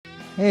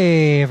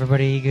Hey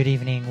everybody, good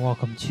evening.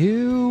 Welcome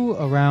to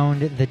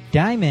Around the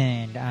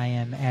Diamond. I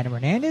am Adam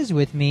Hernandez.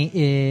 With me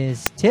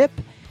is Tip.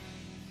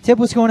 Tip,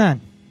 what's going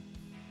on?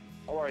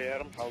 How are you,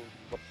 Adam?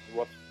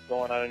 What's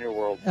going on in your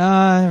world?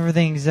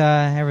 Everything's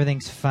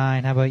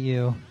fine. How about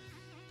you?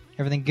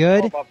 Everything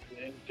good?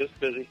 Just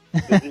busy.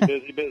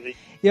 Busy.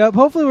 Yep.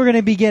 Hopefully we're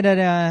gonna be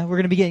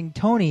getting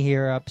Tony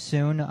here up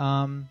soon.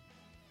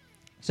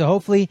 So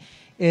hopefully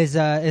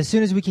as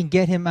soon as we can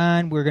get him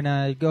on, we're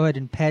gonna go ahead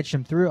and patch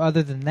him through.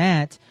 Other than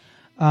that,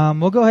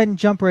 we'll go ahead and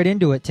jump right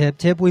into it.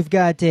 Tip. We've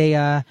got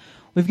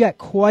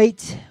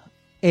quite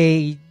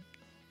a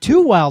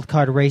two wild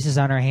card races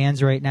on our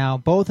hands right now,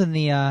 both in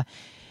the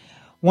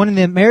one in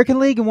the American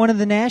League and one in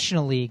the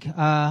National League.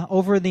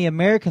 Over in the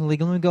American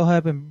League, let me go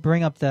ahead and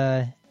bring up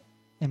the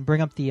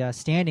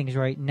standings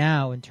right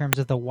now in terms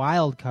of the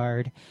wild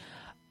card.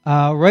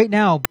 Right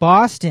now,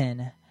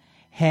 Boston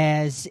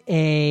has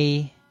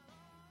a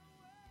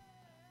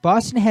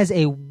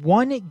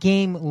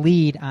 1-game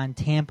lead on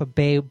Tampa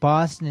Bay.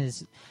 Boston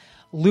is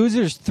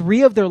losers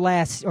 3 and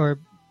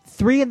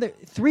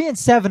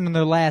 7 in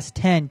their last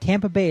 10.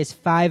 Tampa Bay is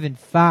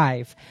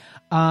 5-5.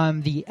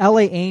 The LA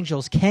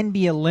Angels can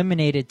be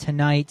eliminated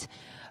tonight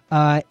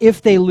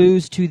if they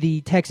lose to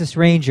the Texas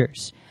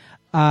Rangers.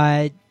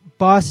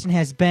 Boston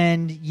has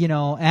been,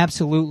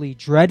 absolutely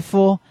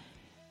dreadful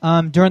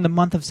during the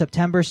month of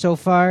September so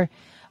far.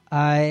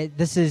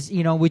 This is,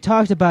 we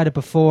talked about it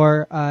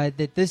before,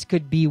 that this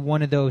could be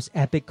one of those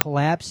epic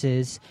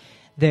collapses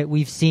that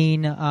we've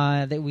seen,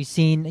 a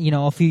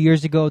few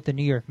years ago with the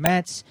New York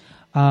Mets,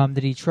 the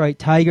Detroit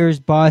Tigers.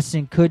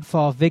 Boston could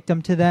fall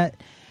victim to that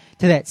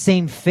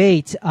same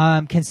fate,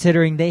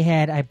 considering they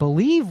had, I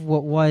believe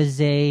it was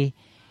a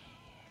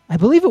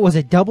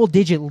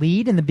double-digit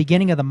lead in the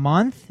beginning of the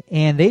month,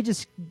 and they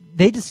just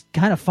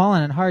kind of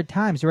fallen on hard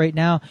times right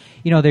now.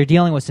 They're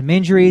dealing with some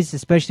injuries,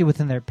 especially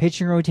within their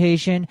pitching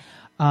rotation.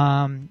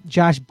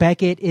 Josh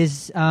Beckett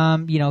is,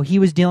 he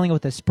was dealing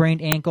with a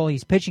sprained ankle.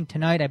 He's pitching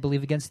tonight, I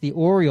believe, against the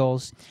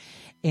Orioles.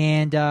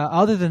 And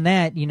other than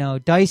that,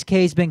 Dice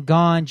K's been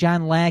gone.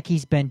 John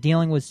Lackey's been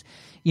dealing with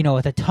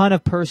a ton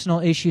of personal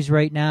issues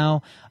right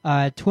now.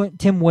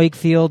 Tim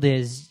Wakefield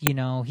is,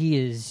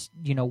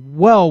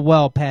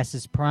 well past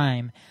his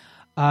prime.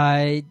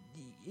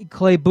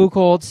 Clay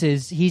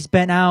Buchholz he's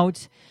been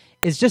out.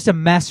 It's just a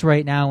mess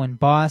right now in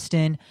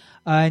Boston.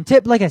 And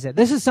Tip, like I said,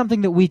 this is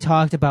something that we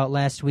talked about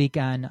last week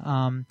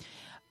on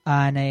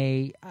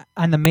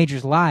the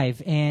Majors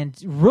Live, and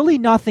really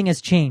nothing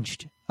has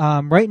changed.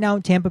 Right now,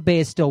 Tampa Bay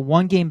is still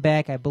 1 game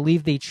back. I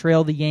believe they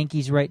trail the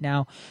Yankees right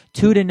now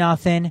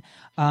 2-0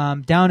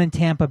 down in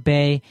Tampa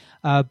Bay.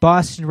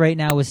 Boston right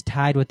now is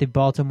tied with the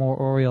Baltimore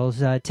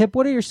Orioles. Tip,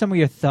 what are some of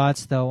your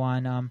thoughts though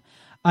on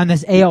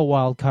this AL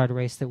wild card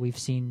race that we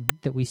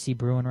see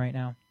brewing right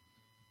now?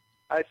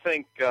 I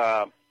think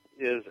as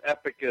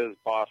epic as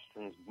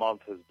Boston's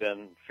month has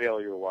been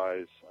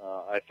failure-wise,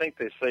 I think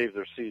they saved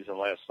their season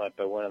last night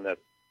by winning that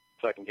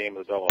second game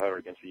of the doubleheader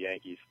against the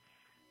Yankees.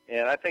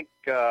 And I think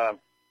Tampa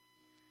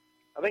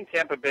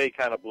Bay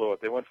kind of blew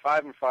it. They went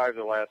 5-5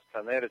 their last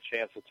 10. They had a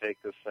chance to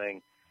take this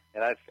thing,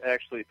 and I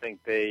actually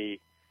think they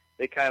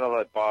kind of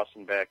let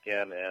Boston back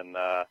in. And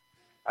I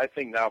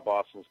think now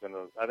Boston's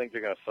I think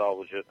they're gonna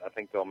salvage it. I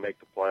think they'll make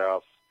the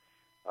playoffs.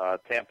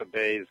 Tampa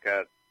Bay's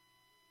got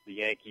the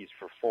Yankees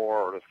for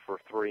 4 or for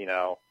 3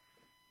 now,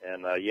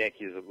 and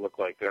Yankees look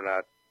like they're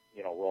not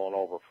rolling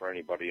over for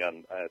anybody at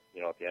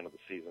the end of the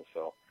season.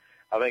 So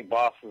I think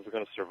Boston's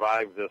going to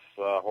survive this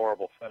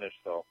horrible finish,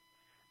 though.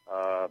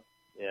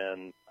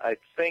 And I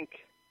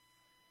think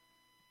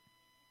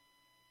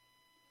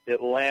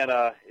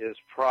Atlanta is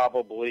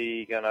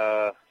probably going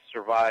to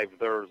survive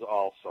theirs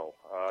also.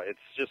 It's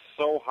just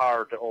so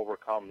hard to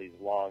overcome these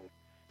long,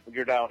 when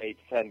you're down 8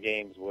 to 10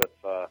 games with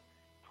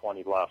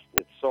 20 left,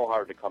 it's so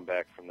hard to come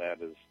back from that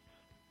as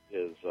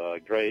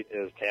great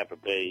as Tampa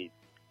Bay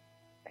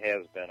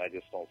has been. I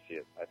just don't see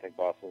it. I think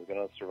Boston's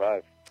going to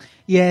survive.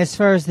 Yeah, as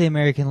far as the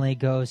American League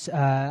goes,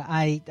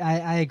 I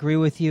agree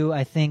with you.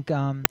 I think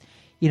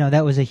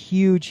that was a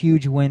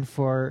huge win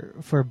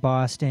for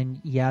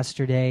Boston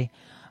yesterday.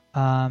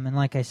 And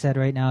like I said,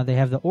 right now they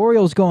have the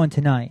Orioles going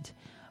tonight.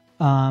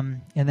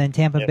 And then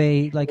Tampa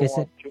Bay, like I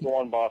said,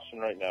 2-1 Boston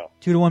right now.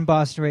 2-1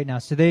 Boston right now.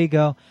 So there you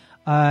go.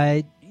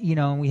 We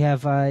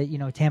have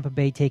Tampa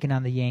Bay taking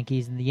on the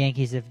Yankees, and the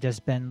Yankees have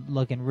just been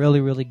looking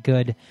really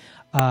good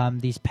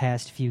these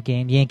past few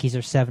games. Yankees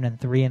are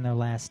 7-3 in their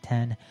last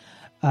 10.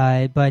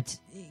 But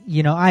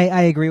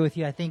I agree with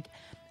you. I think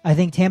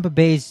Tampa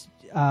Bay's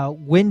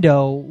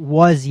window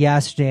was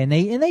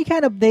yesterday, and they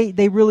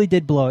really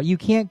did blow it. You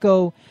can't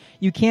go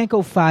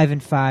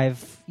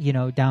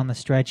 5-5 down the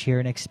stretch here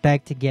and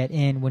expect to get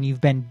in when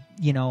you've been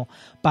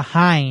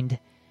behind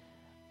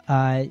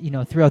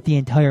throughout the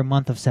entire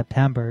month of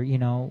September.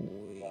 No,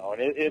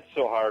 and it's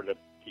so hard to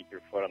keep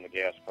your foot on the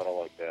gas pedal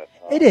like that.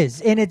 It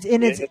is, and it's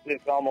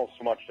almost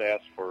too much to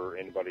ask for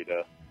anybody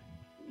to.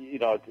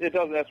 It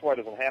doesn't. That's why it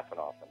doesn't happen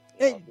often.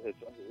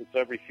 It's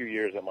every few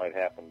years it might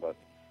happen, but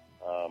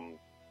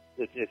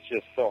it's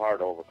just so hard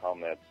to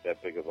overcome that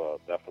big of a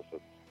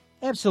deficit.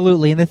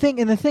 Absolutely, and the thing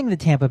that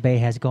Tampa Bay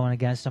has going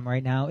against them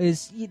right now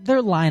is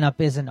their lineup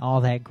isn't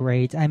all that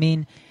great. I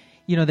mean,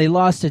 they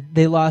lost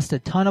a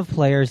ton of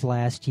players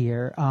last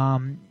year,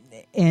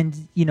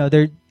 and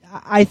they're.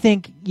 I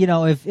think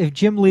if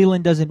Jim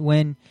Leland doesn't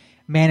win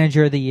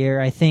Manager of the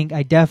Year, I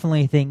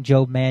definitely think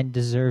Joe Madden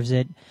deserves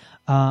it,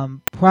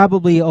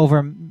 probably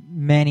over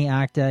Manny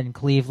Acta in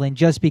Cleveland,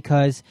 just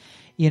because.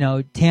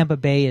 Tampa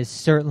Bay is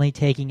certainly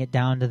taking it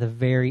down to the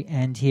very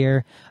end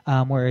here,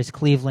 whereas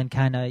Cleveland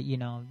kind of,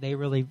 they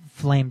really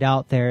flamed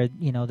out there,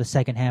 the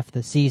second half of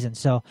the season.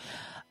 So,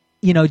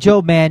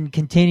 Joe Madden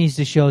continues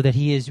to show that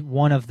he is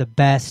one of the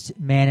best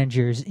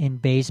managers in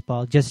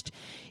baseball. Just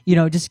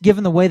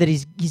given the way that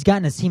he's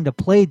gotten his team to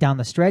play down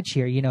the stretch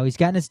here, he's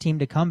gotten his team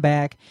to come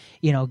back,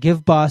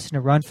 give Boston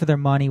a run for their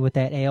money with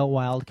that AL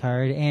wild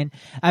card, and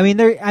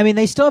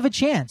they still have a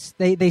chance.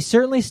 They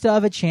certainly still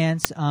have a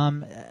chance.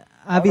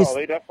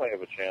 They definitely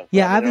have a chance.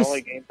 Yeah, they're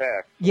only game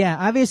back. So. Yeah,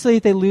 obviously,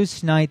 if they lose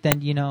tonight,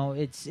 then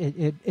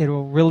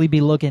it'll really be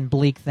looking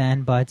bleak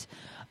then. But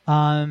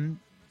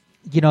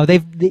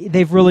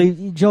they've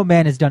really Joe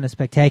Mann has done a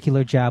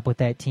spectacular job with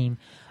that team.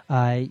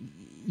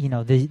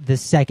 The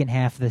second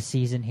half of the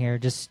season here,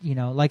 just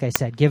like I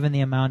said, given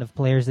the amount of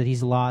players that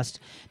he's lost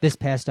this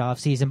past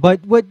offseason.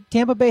 But what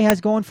Tampa Bay has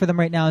going for them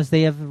right now is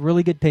they have a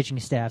really good pitching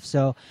staff.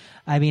 So,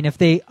 I mean, if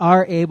they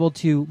are able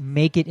to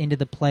make it into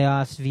the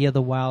playoffs via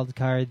the wild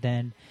card,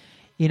 then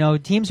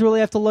teams really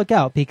have to look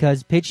out,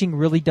 because pitching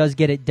really does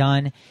get it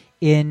done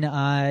in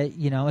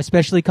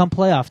especially come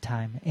playoff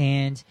time.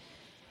 And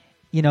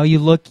you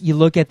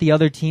look at the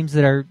other teams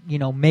that are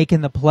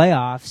making the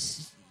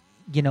playoffs.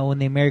 In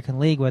the American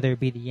League, whether it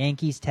be the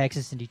Yankees,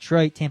 Texas, and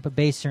Detroit, Tampa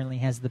Bay certainly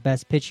has the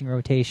best pitching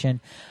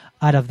rotation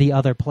out of the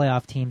other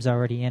playoff teams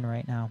already in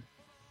right now.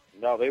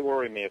 No, they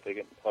worry me if they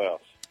get in the playoffs.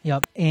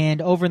 Yep, and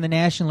over in the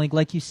National League,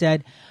 like you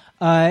said,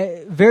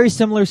 very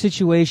similar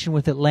situation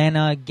with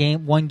Atlanta,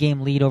 one game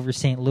lead over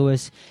St.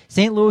 Louis.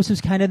 St. Louis was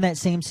kind of in that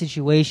same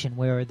situation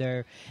where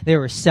there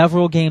were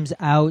several games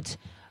out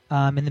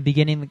in the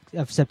beginning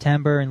of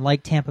September, and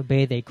like Tampa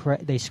Bay,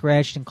 they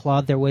scratched and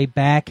clawed their way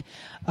back.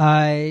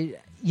 I'm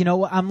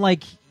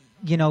like,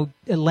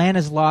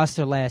 Atlanta's lost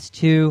their last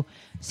two.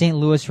 St.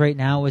 Louis right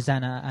now is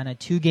on a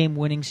 2-game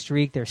winning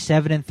streak. They're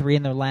 7-3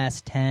 in their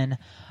last 10.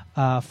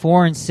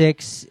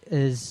 4-6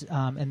 is,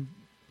 and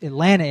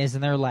Atlanta is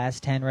in their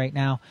last 10 right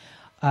now.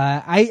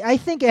 I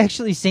think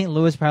actually St.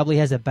 Louis probably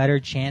has a better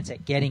chance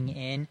at getting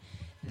in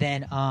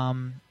than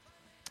not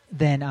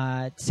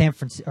San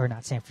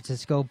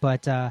Francisco,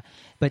 but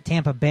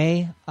Tampa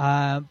Bay.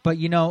 But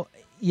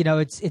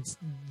it's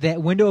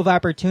that window of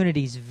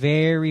opportunity is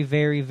very,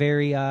 very,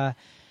 very,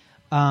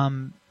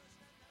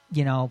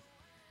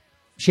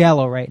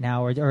 shallow right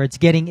now, or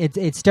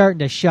it's starting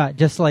to shut,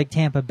 just like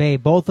Tampa Bay.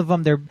 Both of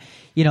them, they're,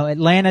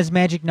 Atlanta's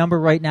magic number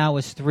right now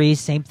is 3.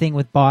 Same thing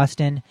with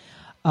Boston.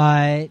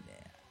 Definitely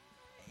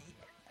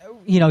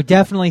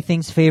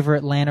things favor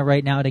Atlanta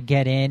right now to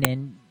get in,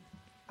 and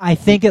I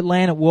think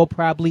Atlanta will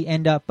probably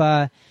end up,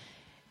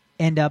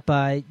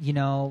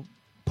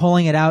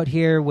 pulling it out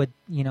here with,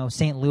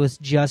 St. Louis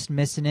just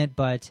missing it.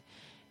 But,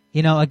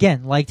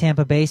 again, like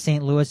Tampa Bay,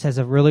 St. Louis has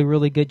a really,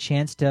 really good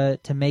chance to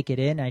make it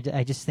in.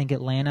 I just think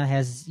Atlanta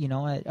has,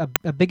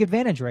 a big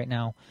advantage right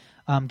now,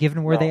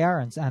 given where they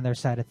are on their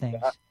side of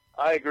things.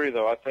 I agree,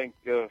 though. I think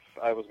if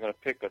I was going to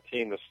pick a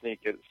team to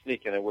sneak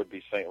in, it would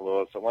be St.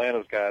 Louis.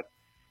 Atlanta's got,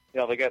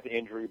 they got the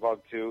injury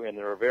bug, too, and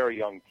they're a very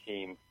young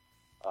team.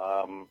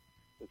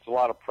 It's a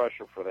lot of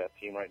pressure for that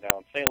team right now.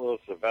 And St. Louis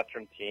is a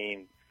veteran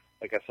team.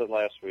 Like I said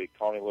last week,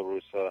 Tony La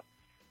Russa,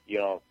 you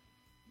don't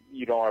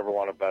ever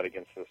want to bet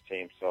against this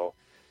team. So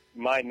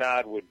my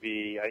nod would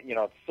be,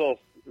 it's still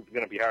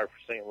going to be hard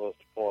for St. Louis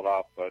to pull it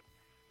off, but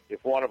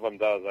if one of them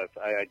does,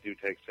 I do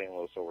take St.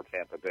 Louis over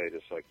Tampa Bay,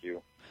 just like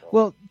you. So.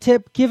 Well,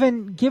 Tip,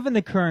 given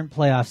the current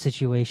playoff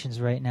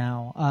situations right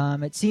now,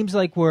 it seems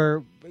like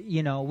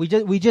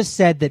we just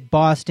said that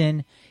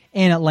Boston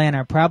and Atlanta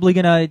are probably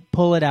going to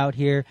pull it out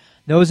here.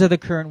 Those are the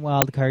current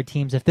wild card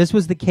teams. If this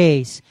was the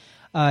case,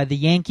 the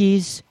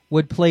Yankees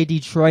would play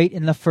Detroit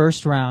in the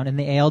first round in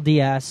the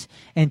ALDS,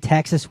 and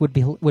Texas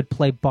would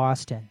play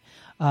Boston.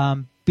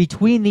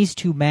 Between these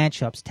two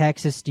matchups,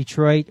 Texas,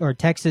 Detroit, or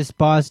Texas,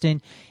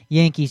 Boston,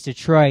 Yankees,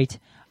 Detroit,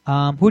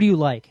 who do you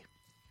like?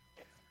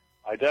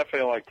 I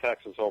definitely like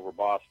Texas over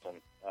Boston.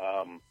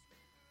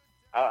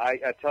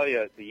 I tell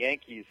you, the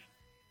Yankees,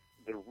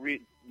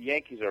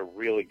 Yankees are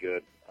really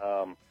good,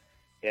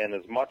 and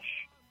as much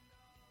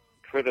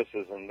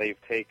criticism they've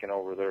taken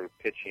over their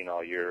pitching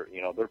all year,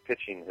 their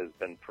pitching has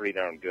been pretty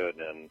darn good,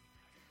 and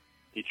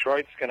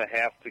Detroit's going to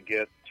have to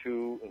get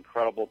 2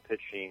 incredible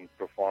pitching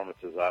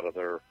performances out of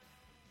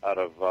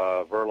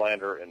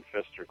Verlander and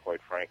Pfister,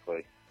 quite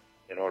frankly,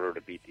 in order to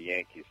beat the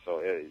Yankees.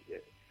 So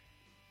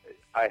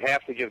I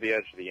have to give the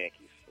edge to the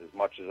Yankees. As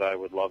much as I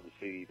would love to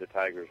see the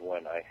Tigers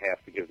win, I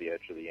have to give the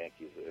edge to the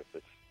Yankees.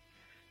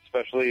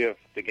 Especially if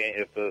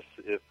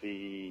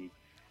the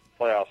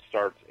playoff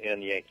starts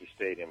in Yankee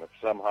Stadium. If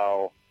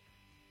somehow,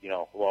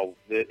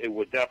 it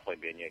would definitely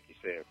be in Yankee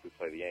Stadium if we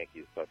play the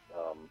Yankees. But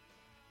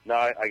No,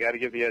 I got to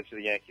give the edge to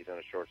the Yankees in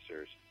a short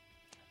series.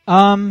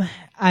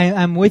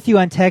 I'm with you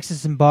on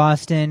Texas and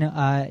Boston.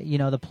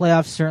 The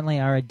playoffs certainly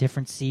are a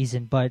different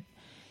season, but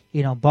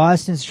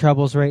Boston's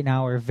troubles right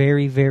now are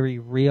very, very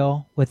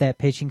real with that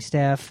pitching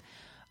staff.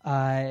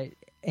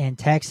 And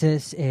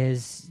Texas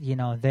is,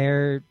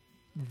 they're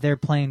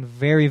playing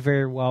very,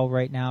 very well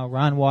right now.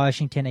 Ron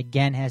Washington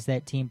again has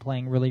that team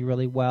playing really,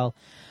 really well.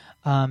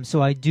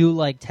 So I do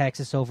like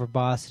Texas over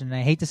Boston. And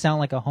I hate to sound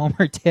like a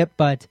homer tip,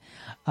 but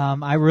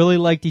I really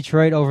like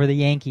Detroit over the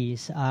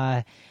Yankees.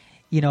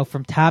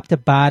 From top to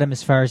bottom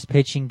as far as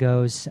pitching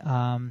goes,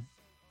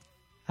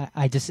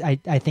 I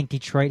think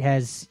Detroit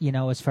has,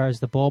 as far as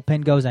the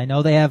bullpen goes, I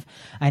know they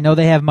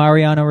have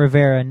Mariano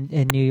Rivera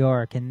in New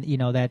York, and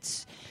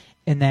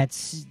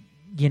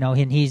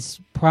and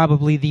he's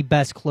probably the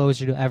best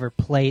closer to ever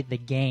play the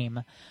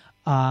game.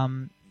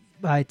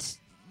 But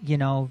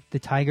the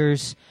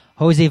Tigers,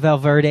 Jose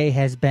Valverde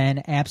has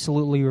been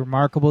absolutely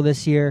remarkable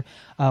this year.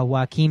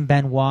 Joaquin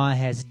Benoit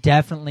has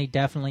definitely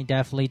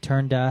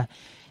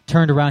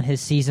turned around his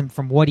season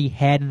from what he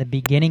had in the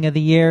beginning of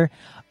the year.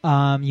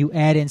 You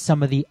add in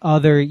some of the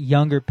other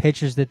younger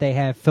pitchers that they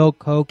have. Phil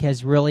Koch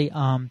has really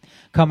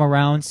come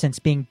around since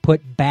being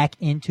put back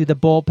into the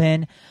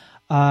bullpen.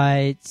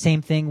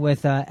 Same thing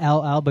with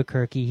Al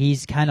Albuquerque.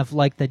 He's kind of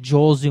like the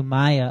Joel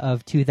Zumaya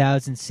of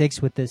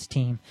 2006 with this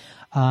team.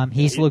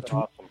 He's looked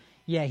awesome.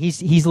 Yeah,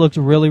 he's looked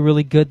really,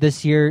 really good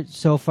this year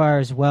so far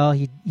as well.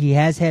 He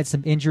has had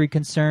some injury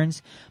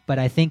concerns, but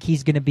I think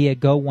he's going to be a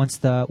go once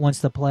the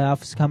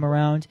playoffs come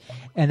around.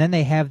 And then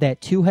they have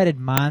that two-headed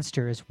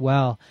monster as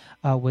well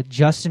with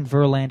Justin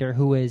Verlander,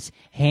 who is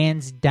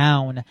hands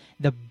down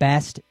the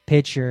best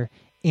pitcher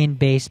in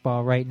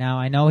baseball right now.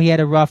 I know he had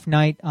a rough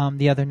night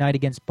the other night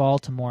against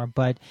Baltimore,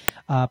 but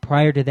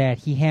prior to that,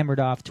 he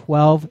hammered off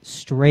 12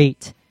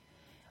 straight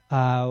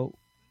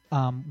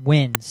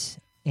wins.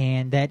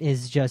 And that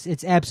is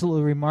it's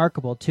absolutely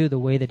remarkable too, the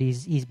way that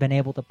he's been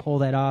able to pull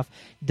that off.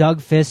 Doug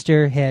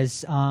Fister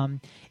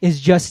is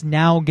just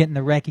now getting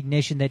the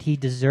recognition that he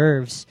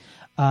deserves.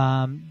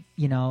 Well,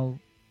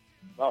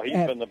 he's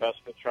been the best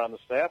pitcher on the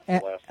staff the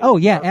last. Oh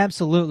yeah,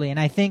 absolutely. And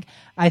I think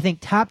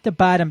top to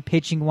bottom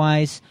pitching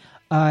wise,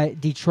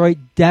 Detroit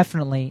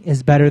definitely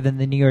is better than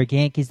the New York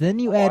Yankees. Then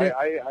you add it.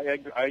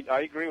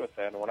 I agree with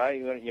that. And when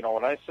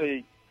I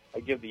say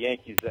I give the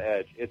Yankees the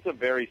edge, it's a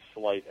very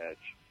slight edge.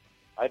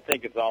 I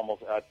think it's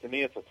almost, to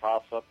me, it's a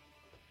toss-up,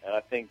 and I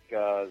think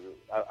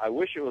I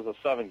wish it was a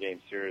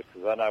 7-game series,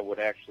 because then I would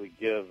actually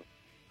give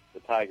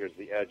the Tigers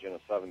the edge in a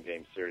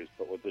 7-game series.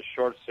 But with this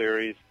short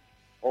series,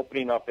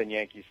 opening up in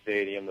Yankee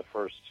Stadium, the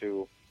first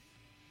two,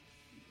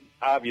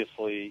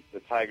 obviously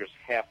the Tigers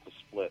have to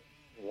split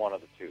one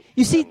of the two.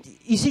 You see,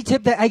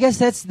 Tip. I guess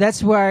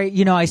that's where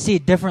I see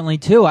it differently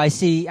too. I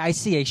see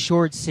a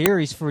short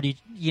series for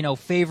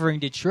favoring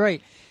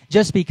Detroit,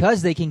 just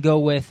because they can go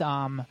with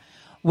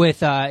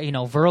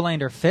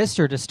Verlander,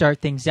 Fister to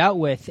start things out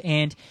with,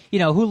 and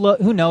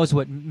who knows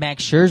what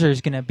Max Scherzer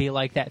is going to be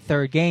like that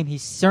third game.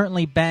 He's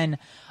certainly been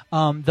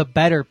the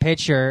better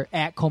pitcher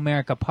at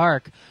Comerica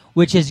Park,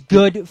 which is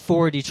good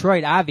for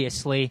Detroit,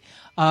 obviously.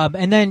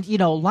 And then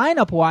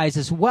lineup wise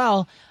as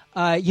well,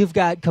 you've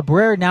got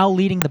Cabrera now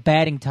leading the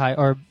batting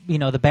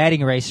the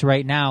batting race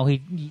right now.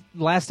 He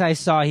last I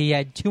saw, he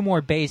had 2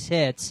 more base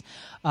hits.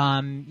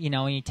 And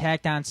he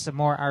tacked on some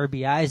more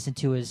RBIs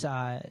into his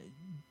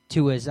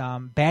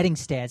batting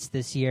stats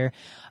this year.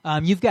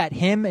 You've got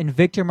him and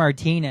Victor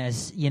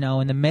Martinez,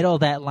 in the middle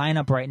of that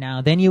lineup right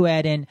now. Then you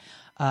add in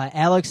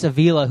Alex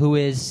Avila, who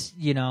is,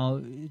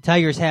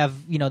 Tigers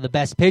have, the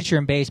best pitcher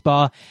in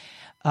baseball.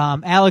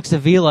 Alex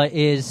Avila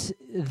is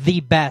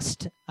the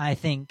best, I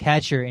think,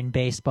 catcher in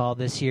baseball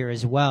this year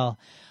as well.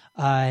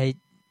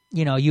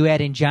 You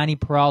add in Johnny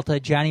Peralta.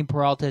 Johnny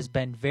Peralta has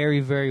been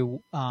very, very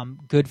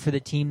good for the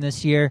team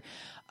this year.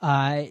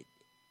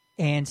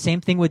 And same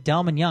thing with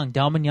Delman Young.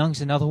 Delman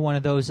Young's another one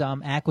of those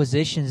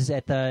acquisitions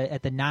at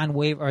the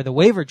non-waiver or the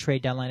waiver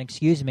trade deadline,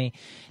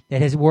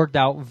 that has worked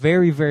out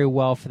very, very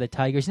well for the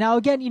Tigers. Now,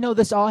 again,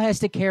 this all has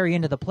to carry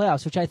into the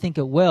playoffs, which I think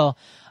it will.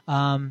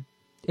 And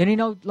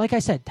like I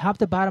said, top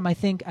to bottom, I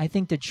think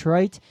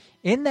Detroit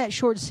in that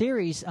short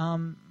series,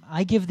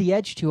 I give the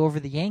edge to over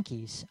the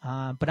Yankees.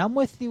 But I'm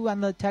with you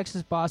on the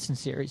Texas-Boston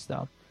series,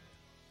 though.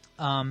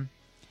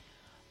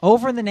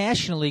 Over in the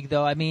National League,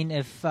 though,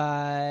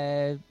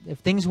 if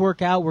things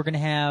work out, we're going to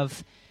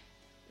have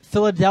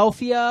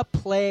Philadelphia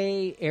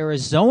play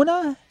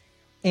Arizona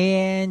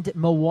and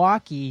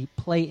Milwaukee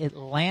play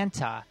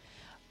Atlanta.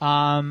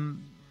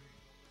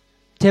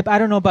 Tip, I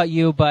don't know about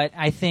you, but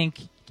I think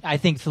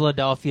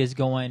Philadelphia is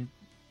going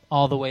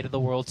all the way to the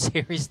World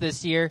Series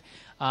this year.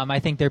 I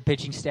think their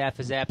pitching staff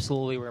is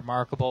absolutely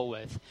remarkable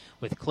with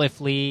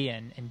Cliff Lee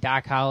and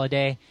Doc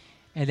Holliday.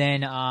 And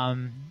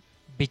then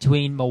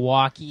between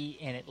Milwaukee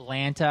and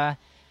Atlanta,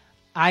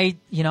 I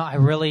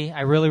really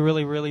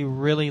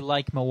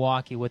like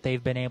Milwaukee, what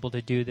they've been able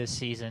to do this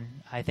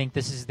season. I think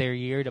this is their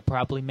year to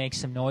probably make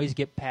some noise,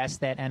 get past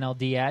that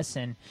NLDS,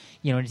 and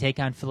to take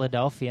on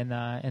Philadelphia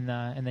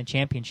in the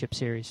championship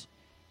series.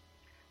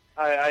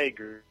 I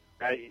agree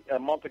A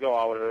month ago,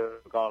 I would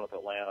have gone with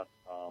Atlanta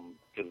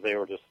because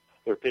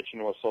their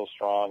pitching was so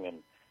strong,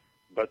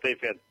 but they've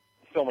had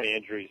so many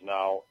injuries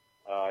now.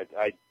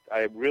 I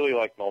really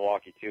like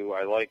Milwaukee too.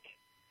 I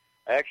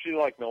actually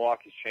like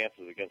Milwaukee's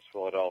chances against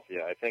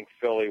Philadelphia. I think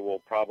Philly will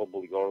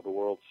probably go to the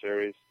World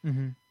Series,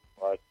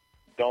 but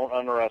don't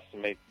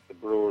underestimate the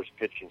Brewers'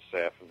 pitching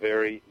staff.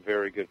 Very,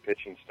 very good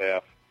pitching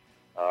staff.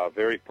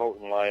 Very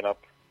potent lineup.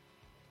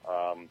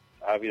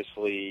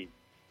 Obviously,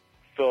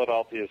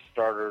 Philadelphia's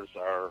starters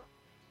are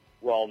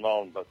well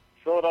known, but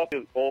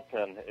Philadelphia's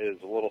bullpen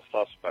is a little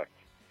suspect,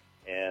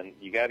 and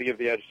you got to give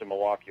the edge to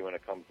Milwaukee when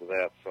it comes to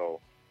that. So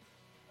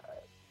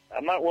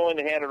I'm not willing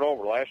to hand it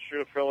over. Last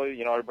year,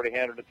 Philly, everybody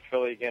handed it to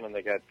Philly again, and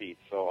they got beat.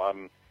 So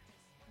I'm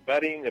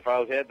betting. If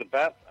I had to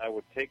bet, I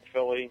would take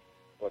Philly,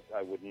 but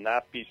I would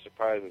not be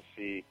surprised to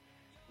see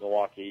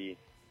Milwaukee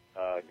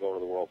go to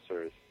the World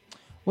Series.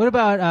 What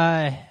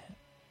about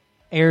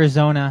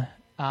Arizona?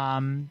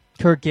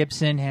 Kirk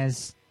Gibson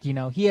has,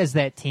 he has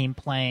that team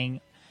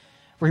playing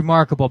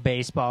remarkable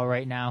baseball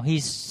right now.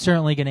 He's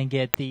certainly going to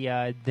get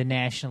the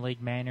National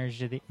League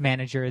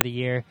Manager of the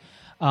Year.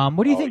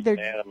 What do you think they're?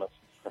 Unanimous.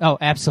 Oh,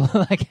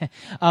 absolutely.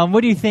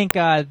 What do you think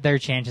their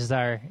chances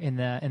are in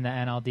the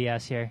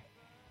NLDS here?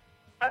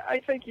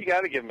 I think you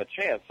got to give them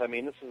a chance. I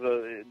mean,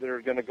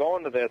 they're going to go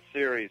into that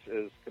series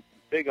as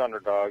big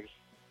underdogs,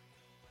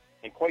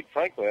 and quite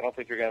frankly, I don't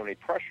think you're going to have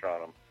any pressure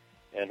on them.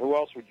 And who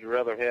else would you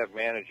rather have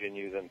managing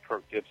you than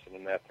Kirk Gibson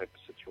in that type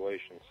of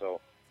situation?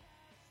 So,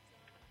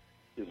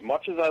 as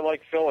much as I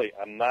like Philly,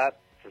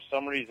 for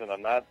some reason,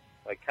 I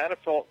kind of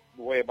felt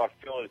the way about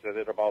Philly as I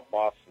did about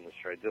Boston this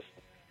year.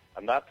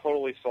 I'm not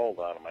totally sold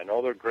on them. I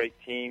know they're a great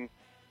team,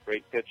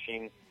 great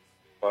pitching,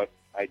 but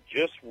I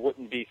just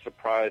wouldn't be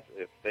surprised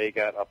if they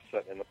got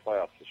upset in the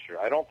playoffs this year.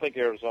 I don't think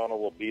Arizona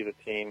will be the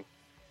team.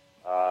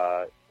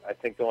 I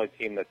think the only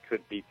team that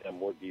could beat them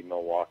would be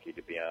Milwaukee,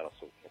 to be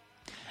honest with you.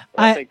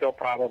 But I think they'll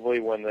probably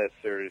win that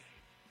series.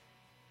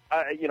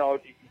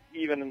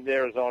 Even in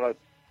Arizona,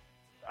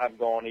 I'm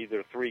going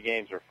either 3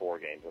 games or 4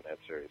 games in that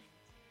series.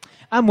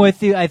 I'm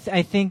with you. I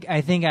think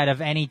out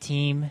of any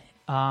team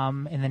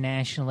in the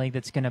National League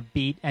that's going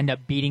to end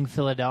up beating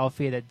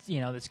Philadelphia,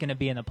 that's going to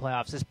be in the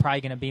playoffs, is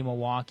probably going to be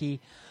Milwaukee.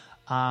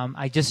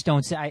 I just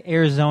don't see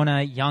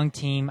Arizona, young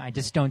team. I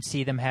just don't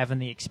see them having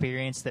the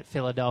experience that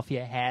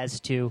Philadelphia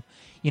has to,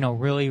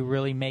 really,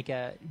 really make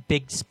a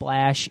big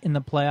splash in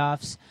the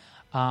playoffs.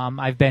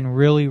 I've been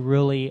really,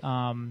 really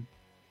kind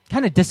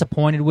of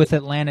disappointed with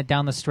Atlanta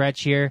down the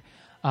stretch here,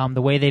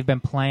 the way they've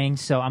been playing.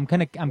 So I'm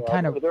kind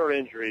of their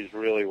injuries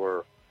really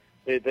were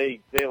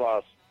they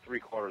lost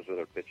 3/4 of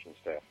their pitching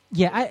staff.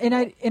 Yeah,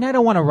 I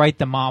don't want to write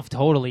them off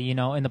totally. In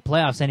the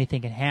playoffs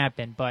anything can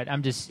happen, but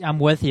I'm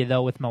with you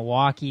though with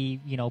Milwaukee.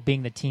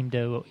 Being the team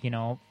to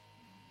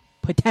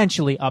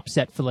potentially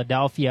upset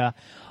Philadelphia,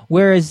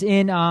 whereas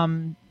in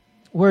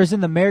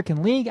the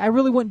American League, I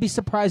really wouldn't be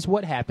surprised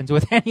what happens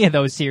with any of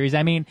those series.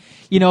 I mean,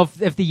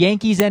 if the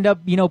Yankees end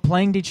up,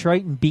 playing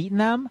Detroit and beating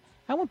them,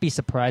 I wouldn't be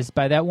surprised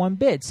by that one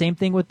bit. Same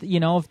thing with,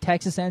 if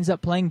Texas ends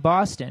up playing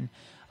Boston.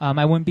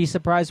 I wouldn't be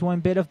surprised one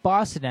bit if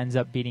Boston ends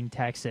up beating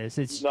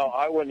Texas. No,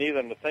 I wouldn't either.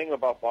 And the thing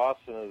about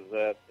Boston is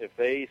that if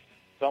they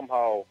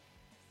somehow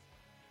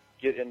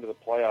get into the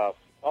playoffs,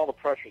 all the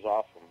pressure's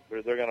off them.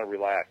 They're going to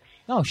relax.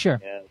 Oh,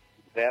 sure. And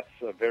that's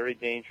a very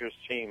dangerous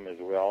team, as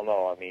we all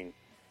know. I mean,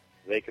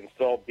 they can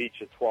still beat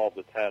you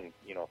 12-10,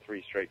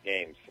 3 straight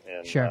games.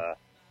 And sure.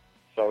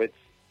 So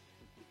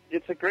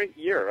it's a great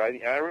year.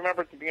 I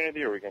remember at the beginning of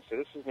the year we can say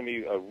this is going to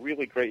be a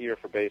really great year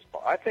for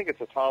baseball. I think it's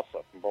a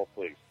toss-up in both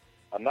leagues.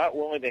 I'm not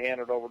willing to hand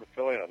it over to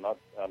Philly.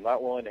 I'm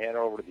not willing to hand it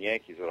over to the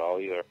Yankees at all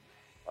either.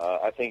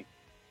 I think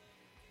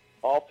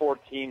all 4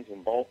 teams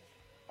in both,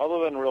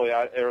 other than really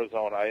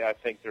Arizona, I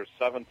think there's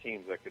 7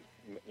 teams that could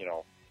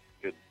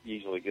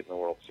easily get in the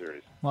World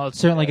Series. Well, it's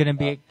certainly going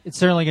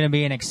to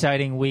be an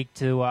exciting week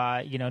to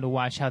to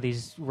watch how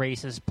these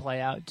races play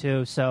out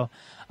too. So,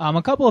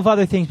 a couple of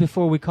other things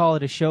before we call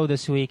it a show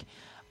this week.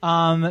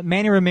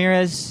 Manny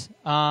Ramirez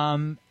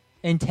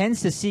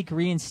intends to seek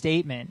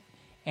reinstatement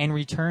and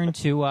return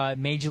to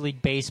Major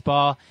League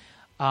Baseball.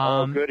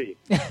 Goody.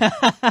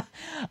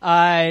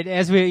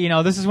 As we,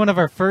 this is one of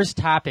our first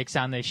topics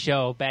on this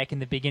show back in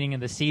the beginning of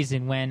the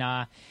season when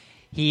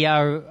he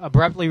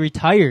abruptly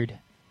retired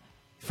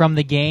from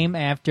the game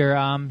after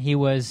he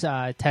was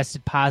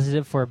tested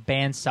positive for a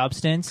banned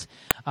substance,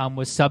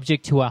 was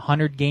subject to a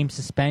 100-game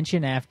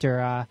suspension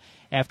after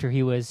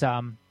he was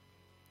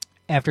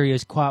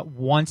caught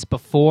once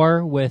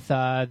before with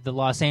the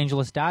Los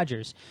Angeles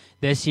Dodgers.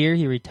 This year,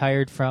 he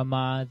retired from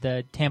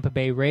the Tampa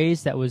Bay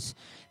Rays. That was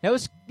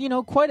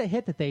quite a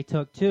hit that they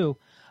took too.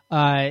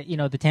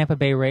 The Tampa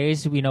Bay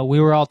Rays. We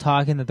were all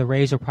talking that the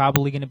Rays are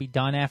probably going to be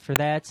done after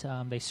that.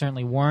 They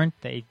certainly weren't.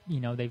 They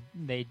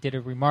did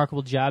a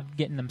remarkable job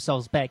getting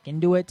themselves back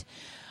into it.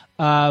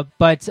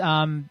 But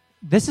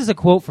this is a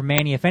quote from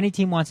Manny. If any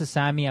team wants to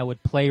sign me, I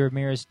would play,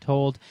 Ramirez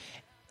told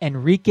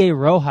Enrique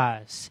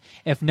Rojas.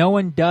 If no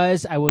one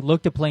does, I would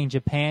look to play in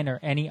Japan or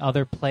any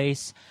other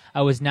place.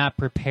 I was not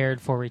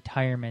prepared for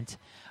retirement.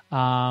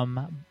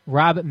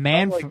 Rob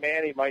Manfred. Like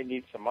Manny might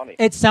need some money.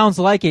 It sounds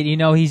like it.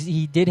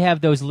 He did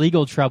have those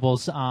legal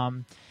troubles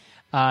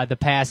the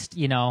past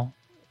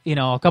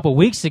a couple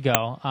weeks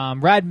ago.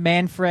 Rob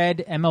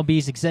Manfred,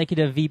 MLB's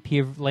executive VP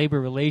of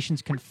Labor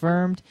Relations,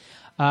 confirmed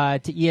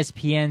to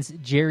ESPN's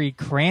Jerry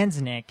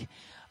Kransnick.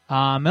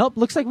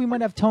 Looks like we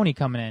might have Tony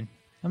coming in.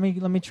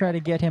 Let me try to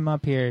get him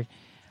up here.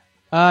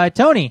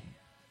 Tony.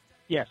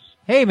 Yes.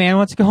 Hey man,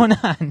 what's going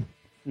on?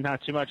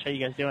 Not too much. How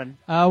you guys doing?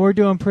 We're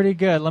doing pretty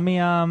good. Let me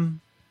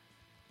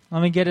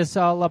get us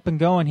all up and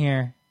going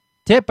here.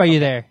 Tip, are you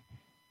there?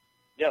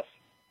 Yes.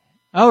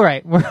 All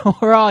right,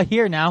 we're all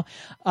here now.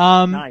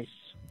 Nice.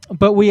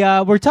 But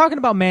we're talking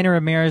about Manny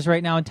Ramirez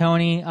right now,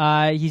 Tony.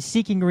 He's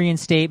seeking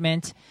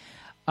reinstatement.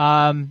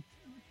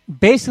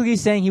 Basically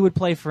saying he would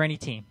play for any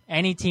team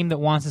that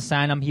wants to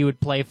sign him. He would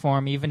play for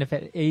him, even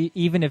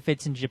if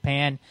it's in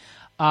Japan.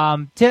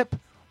 Tip,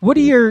 what are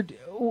your?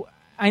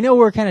 I know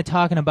we're kind of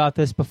talking about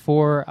this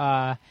before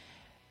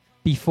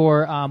we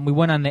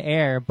went on the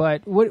air,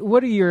 but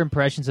what are your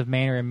impressions of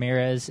Manny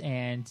Ramirez,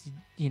 and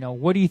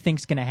what do you think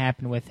is going to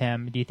happen with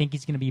him? Do you think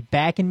he's going to be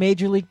back in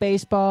Major League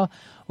Baseball,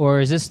 or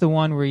is this the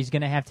one where he's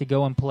going to have to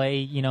go and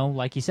play,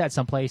 like you said,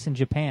 someplace in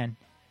Japan?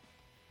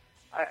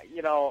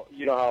 You know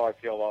how I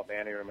feel about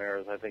Manny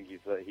Ramirez. I think he's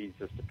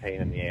just a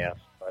pain in the ass.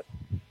 But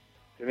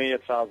to me,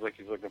 it sounds like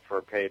he's looking for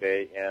a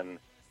payday, and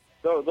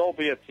there'll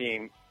be a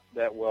team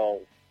that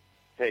will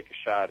take a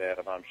shot at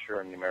him, I'm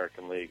sure, in the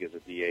American League as a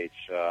DH.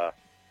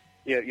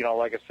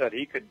 Like I said,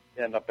 he could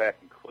end up back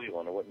in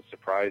Cleveland. It wouldn't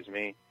surprise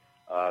me.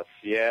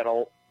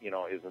 Seattle,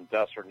 is in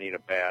desperate need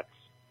of bats.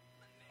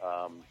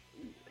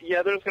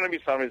 There's going to be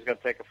somebody who's going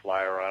to take a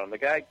flyer on him. The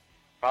guy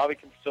probably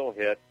can still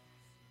hit,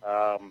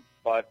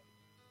 but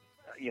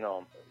you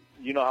know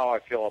how I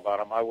feel about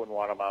him. I wouldn't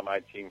want him on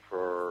my team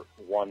for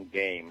one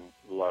game,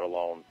 let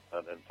alone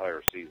an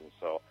entire season.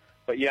 So,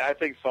 but yeah, I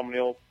think somebody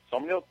will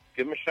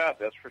give him a shot.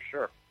 That's for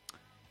sure.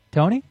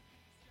 Tony?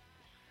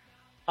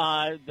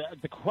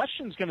 The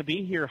question's going to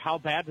be here: how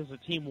bad does the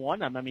team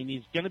want him? I mean,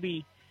 he's going to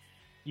be.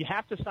 You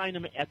have to sign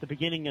him at the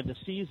beginning of the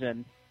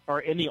season or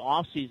in the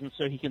off season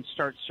so he can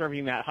start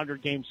serving that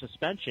 100-game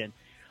suspension.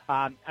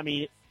 At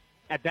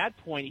that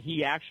point,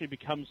 he actually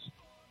becomes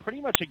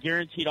pretty much a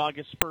guaranteed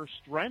August 1st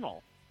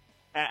rental.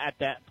 At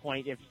that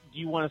point, if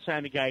you want to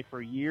sign the guy for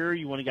a year,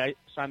 you want to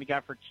sign the guy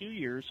for 2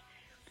 years,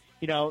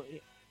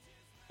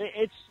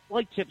 it's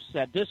like Tip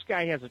said. This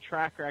guy has a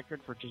track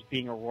record for just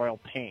being a royal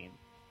pain,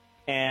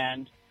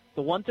 and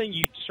the one thing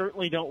you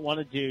certainly don't want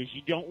to do is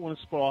you don't want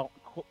to spoil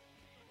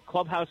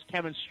clubhouse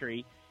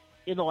chemistry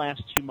in the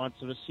last 2 months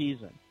of a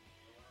season.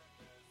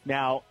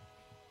 Now,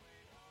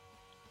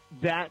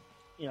 that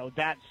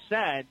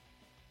said,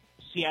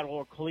 Seattle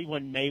or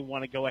Cleveland may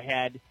want to go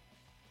ahead,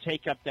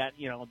 take up that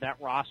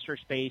that roster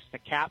space, the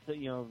cap,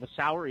 the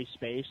salary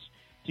space,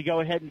 to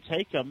go ahead and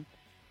take him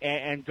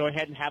and go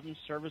ahead and have him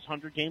serve his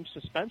 100-game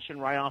suspension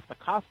right off the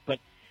cuff. But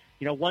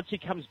once he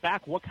comes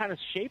back, what kind of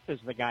shape is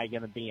the guy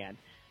going to be in?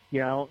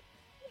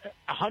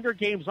 100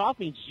 games off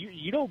means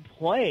you don't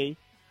play.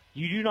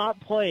 You do not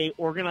play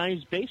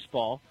organized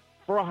baseball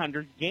for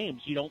 100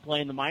 games. You don't play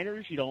in the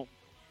minors. You don't.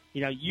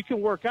 You can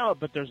work out,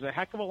 but there's a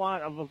heck of a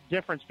lot of a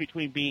difference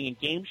between being in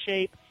game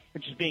shape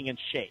and just being in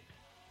shape.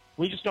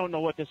 We just don't know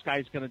what this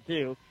guy's going to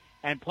do.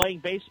 And playing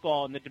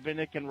baseball in the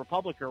Dominican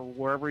Republic or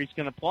wherever he's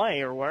going to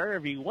play or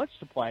wherever he wants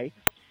to play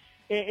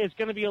is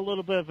going to be a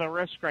little bit of a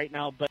risk right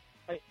now. But,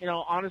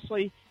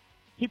 honestly,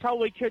 he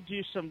probably could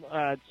do some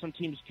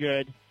teams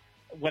good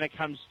when it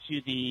comes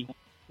to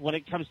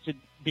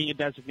being a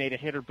designated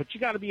hitter. But you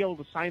got to be able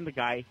to sign the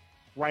guy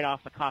right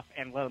off the cuff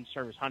and let him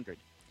serve his 100.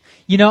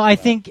 I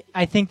think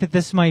that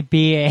this might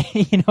be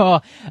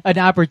an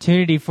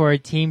opportunity for a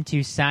team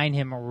to sign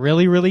him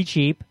really, really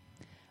cheap,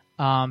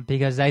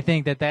 because I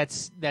think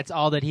that's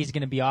all that he's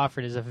going to be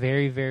offered is a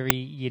very,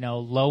 very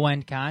low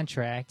end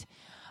contract,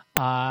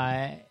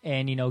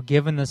 and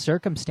given the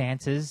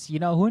circumstances,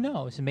 who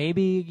knows?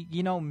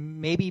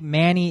 Maybe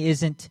Manny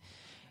isn't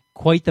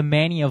quite the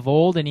Manny of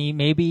old, and he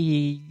makes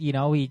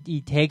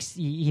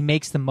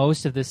the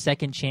most of the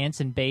second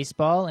chance in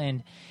baseball,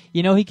 and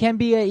he can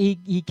be a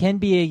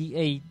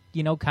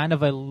kind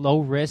of a low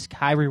risk,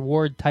 high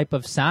reward type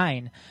of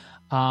sign,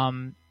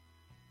 given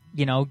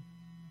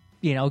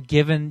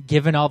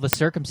all the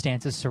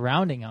circumstances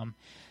surrounding him.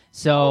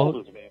 So, how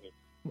old is Manny?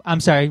 I'm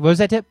sorry, what was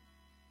that, Tip?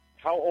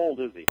 How old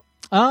is he?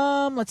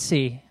 Let's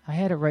see. I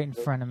had it right in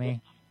front of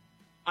me.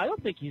 I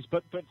don't think he's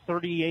but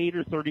 38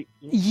 or 30,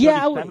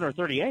 yeah, 37 or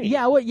 38.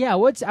 Yeah, I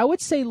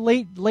would say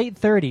late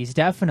 30s,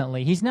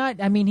 definitely. He's not.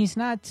 I mean, he's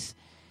not.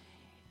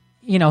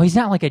 He's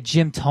not like a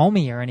Jim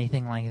Thome or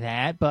anything like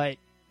that. But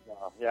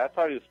yeah, I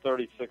thought he was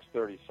 36,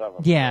 37.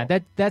 Yeah, so.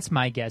 That's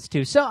my guess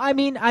too. So I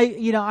mean,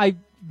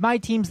 my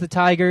team's the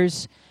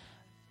Tigers.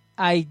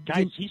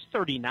 He's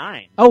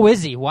 39. Oh,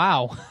 is he?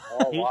 Wow.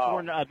 Oh, he was wow.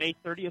 born May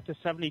 30th of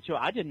 72.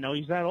 I didn't know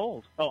he's that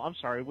old. Oh, I'm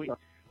sorry.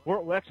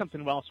 That's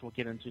something else we'll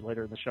get into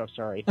later in the show.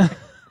 Sorry.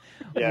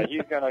 Yeah,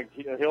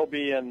 he'll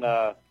be in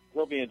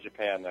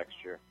Japan next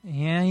year.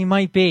 Yeah, he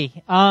might be.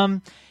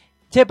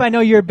 Tip, I know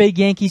you're a big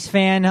Yankees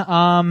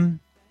fan.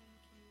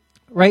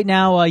 Right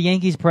now,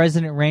 Yankees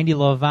president Randy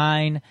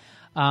Levine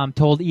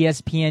told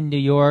ESPN New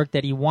York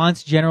that he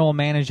wants general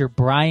manager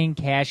Brian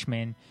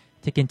Cashman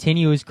to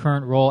continue his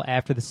current role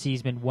after the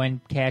season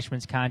when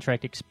Cashman's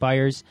contract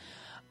expires.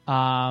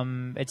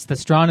 It's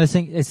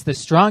the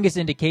strongest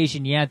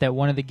indication yet that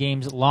one of the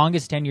game's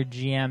longest tenured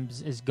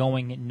GMs is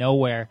going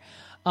nowhere.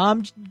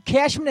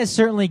 Cashman has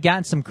certainly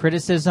gotten some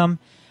criticism,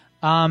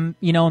 in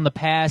the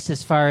past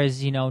as far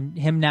as,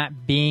 him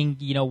not being,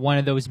 one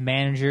of those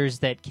managers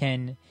that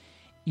can,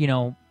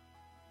 the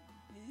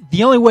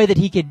only way that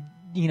he could,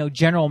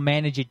 general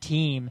manage a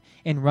team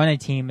and run a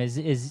team is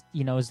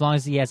as long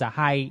as he has a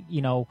high,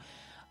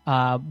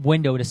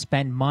 window to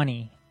spend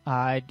money,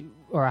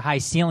 or a high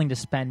ceiling to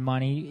spend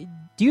money.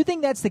 Do you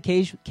think that's the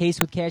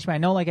case with Cashman? I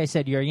know, like I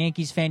said, you're a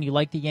Yankees fan. You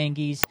like the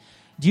Yankees.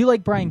 Do you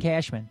like Brian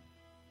Cashman?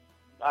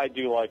 I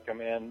do like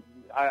him, and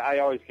I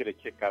always get a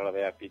kick out of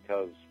that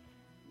because,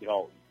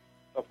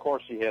 of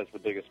course he has the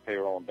biggest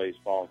payroll in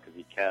baseball because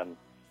he can.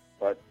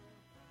 But,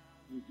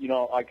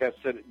 like I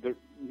said,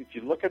 if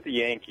you look at the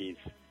Yankees,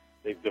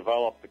 they've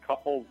developed a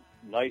couple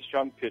nice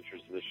young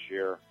pitchers this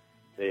year.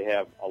 They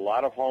have a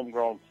lot of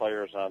homegrown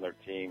players on their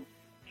team.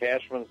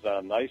 Cashman's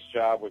done a nice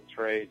job with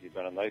trades. He's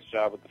done a nice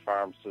job with the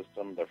farm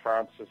system. The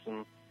farm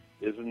system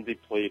isn't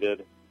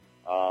depleted.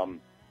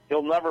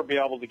 He'll never be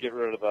able to get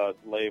rid of the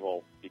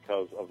label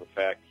because of the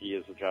fact he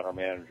is the general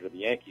manager of the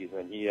Yankees,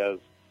 and he has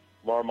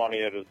more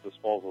money at his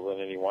disposal than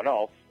anyone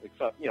else,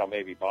 except,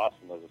 maybe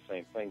Boston does the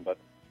same thing. But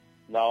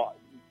no,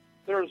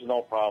 there's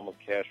no problem with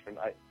Cashman.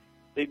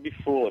 They'd be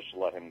foolish to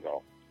let him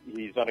go.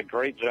 He's done a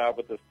great job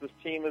with this. This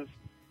team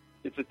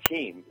it's a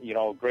team.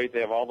 Great, they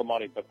have all the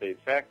money, but the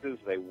fact is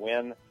they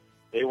win.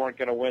 They weren't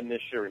going to win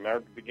this year. Remember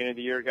at the beginning of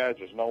the year, guys?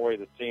 There's no way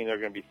they're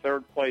going to be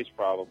third place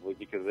probably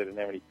because they didn't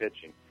have any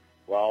pitching.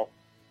 Well,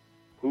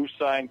 who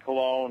signed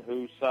Colon?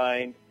 Who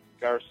signed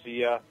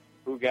Garcia?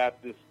 Who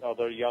got this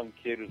other young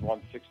kid who's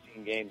won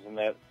 16 games in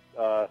that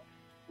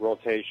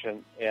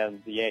rotation?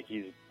 And the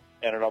Yankees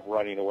ended up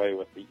running away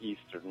with the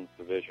Eastern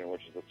Division,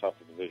 which is the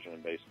toughest division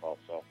in baseball.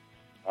 So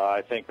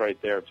I think right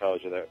there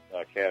tells you that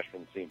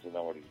Cashman seems to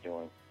know what he's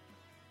doing.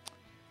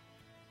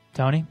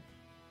 Tony?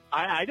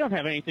 I don't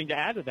have anything to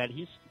add to that.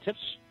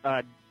 Tip's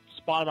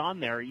spot on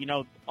there.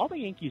 All the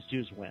Yankees do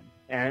is win.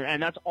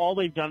 And that's all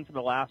they've done for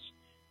the last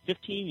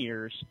 15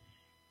 years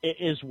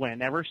is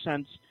win. Ever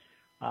since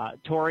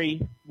Torre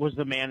was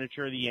the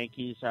manager of the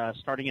Yankees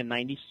starting in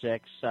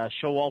 96,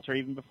 Showalter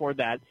even before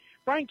that,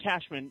 Brian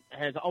Cashman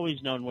has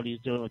always known what he's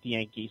doing with the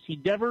Yankees. He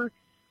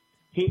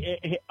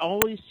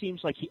always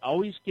seems like he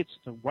always gets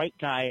the right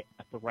guy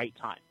at the right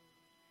time.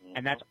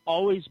 And that's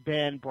always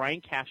been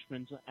Brian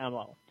Cashman's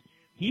MO.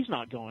 He's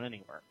not going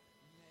anywhere.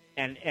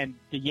 And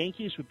the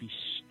Yankees would be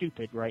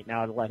stupid right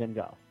now to let him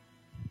go.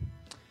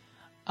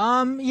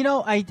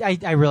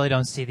 I really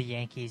don't see the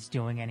Yankees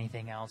doing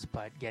anything else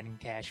but getting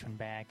Cashman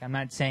back. I'm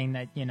not saying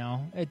that,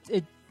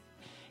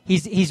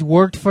 he's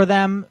worked for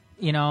them,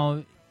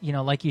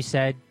 like you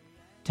said,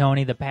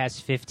 Tony, the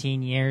past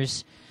 15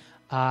 years.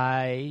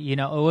 It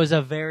was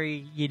a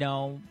very,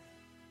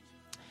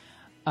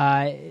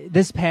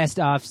 this past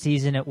off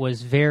season, it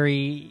was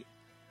very,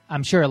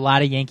 I'm sure a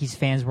lot of Yankees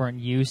fans weren't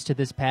used to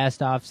this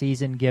past off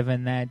season,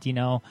 given that,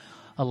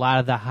 a lot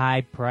of the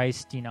high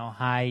priced,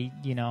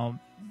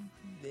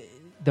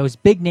 those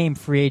big name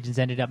free agents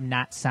ended up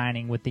not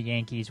signing with the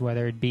Yankees,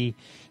 whether it be,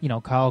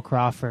 Carl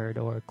Crawford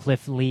or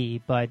Cliff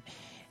Lee. But,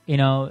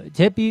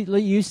 Tip,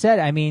 you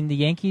said, the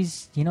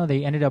Yankees,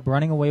 they ended up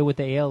running away with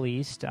the AL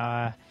East.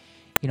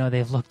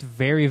 They've looked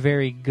very,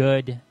 very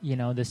good,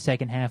 the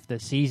second half of the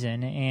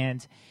season.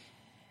 And,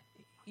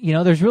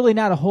 there's really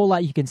not a whole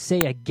lot you can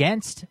say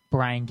against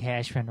Brian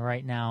Cashman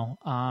right now.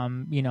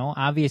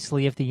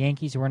 Obviously, if the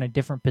Yankees were in a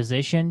different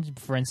position,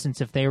 for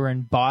instance, if they were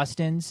in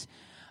Boston's,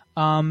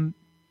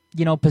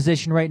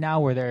 position right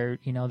now where they're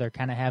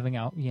kind of having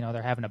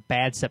they're having a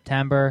bad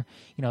September,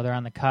 they're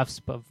on the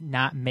cusp of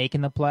not making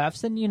the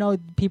playoffs, then,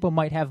 people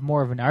might have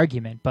more of an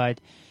argument.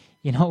 But,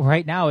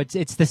 right now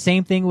it's the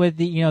same thing with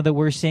that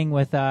we're seeing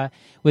with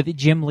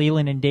Jim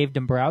Leyland and Dave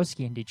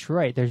Dombrowski in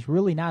Detroit. There's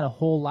really not a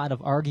whole lot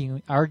of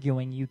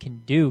arguing you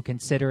can do,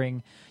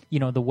 considering,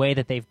 the way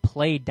that they've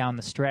played down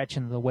the stretch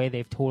and the way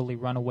they've totally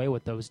run away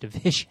with those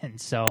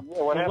divisions. So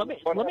let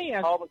me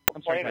ask.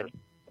 I'm sorry,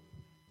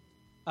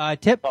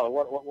 Tip.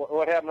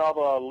 What happened to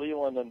all the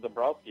Leland and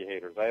Dombrowski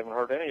haters? I haven't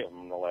heard any of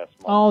them in the last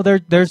month. Oh,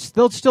 they're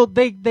still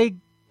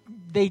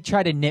they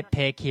try to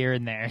nitpick here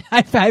and there.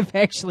 I've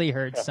actually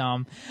heard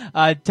some.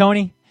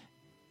 Tony.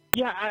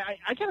 Yeah,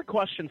 I got a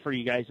question for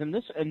you guys, and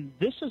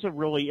this is a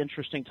really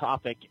interesting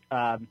topic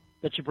that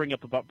you bring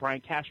up about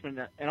Brian Cashman,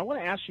 and I want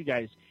to ask you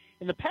guys: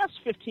 in the past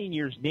 15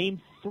 years,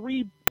 name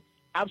 3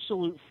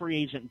 absolute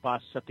free agent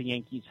busts that the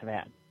Yankees have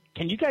had.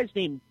 Can you guys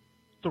name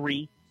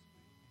 3?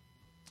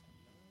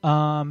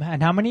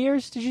 And how many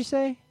years did you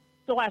say?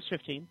 The last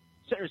 15,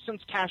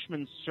 since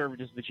Cashman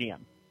served as the GM.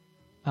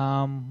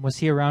 Was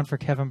he around for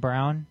Kevin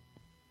Brown?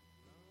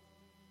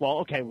 Well,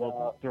 okay,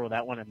 we'll throw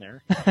that one in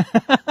there.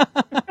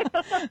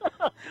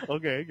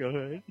 Okay, go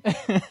ahead.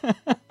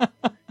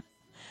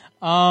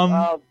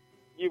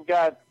 You've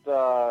got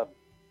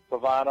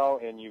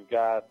Pavano and you've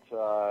got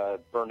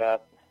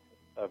Burnett.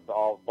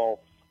 Both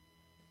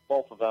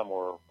of them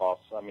were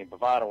busts. I mean,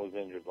 Pavano was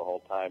injured the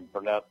whole time.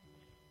 Burnett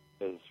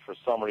is, for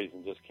some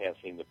reason, just can't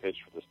seem to pitch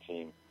for this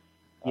team.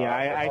 Yeah,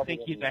 I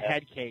think he's a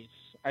head case.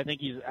 I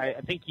think he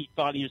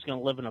thought he was going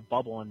to live in a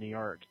bubble in New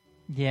York.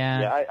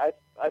 Yeah.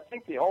 I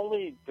think the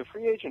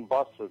free agent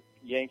busts that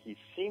Yankees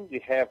seem to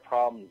have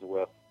problems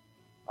with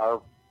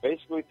are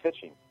basically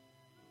pitching.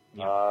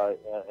 Yeah.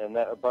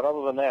 But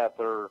other than that,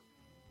 the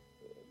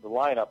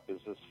lineup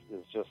is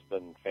just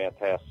been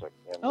fantastic.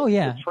 And Oh,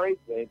 yeah.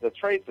 The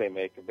trades they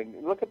make have been.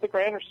 Look at the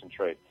Granderson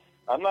trade.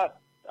 I'm not.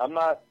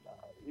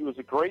 It was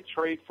a great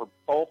trade for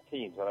both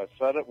teams, and I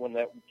said it when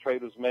that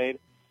trade was made.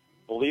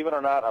 Believe it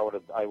or not, I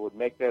would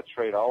make that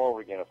trade all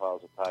over again if I was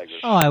a Tiger.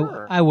 Oh,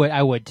 Sure.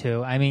 I would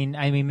too. I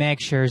mean,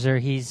 Max Scherzer,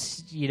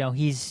 he's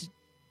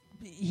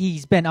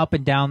been up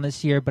and down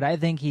this year, but I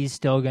think he's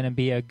still going to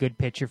be a good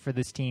pitcher for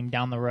this team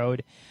down the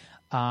road.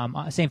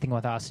 Same thing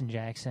with Austin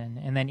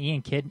Jackson, and then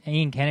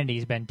Ian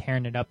Kennedy's been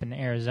tearing it up in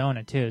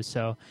Arizona too.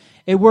 So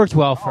it worked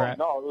well for. It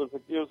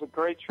was a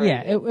great trade.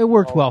 Yeah, it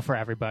worked well for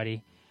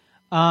everybody.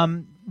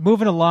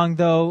 Moving along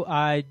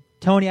though,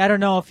 Tony, I don't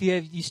know if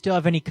you still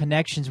have any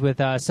connections with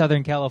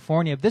Southern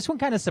California. This one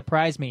kind of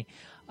surprised me.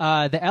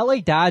 The LA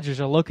Dodgers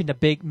are looking to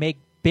make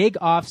big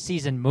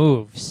off-season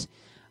moves.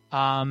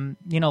 Everything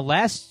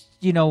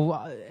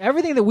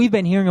that we've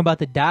been hearing about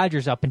the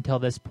Dodgers up until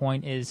this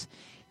point is,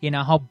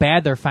 how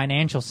bad their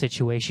financial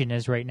situation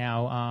is right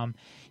now.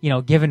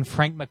 Given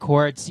Frank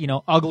McCourt's,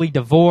 ugly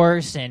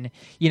divorce and,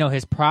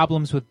 his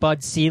problems with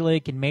Bud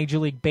Selig in Major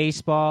League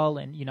Baseball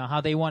and, how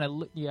they're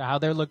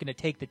looking to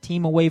take the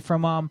team away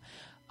from him.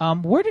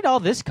 Where did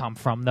all this come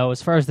from, though,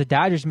 as far as the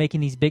Dodgers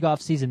making these big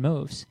off-season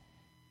moves?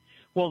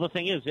 Well, the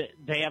thing is,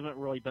 they haven't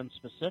really been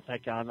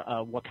specific on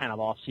what kind of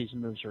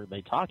off-season moves are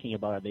they talking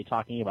about. Are they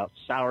talking about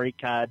salary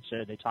cuts?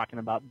 Are they talking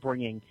about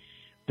bringing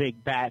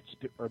big bats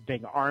or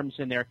big arms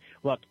in there?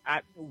 Look,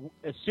 as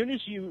soon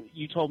as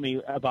you told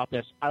me about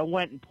this, I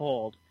went and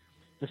pulled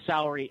the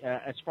salary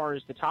as far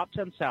as the top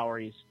 10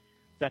 salaries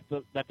that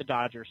the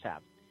Dodgers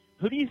have.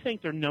 Who do you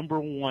think their number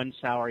one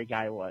salary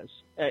guy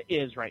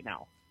is right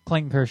now?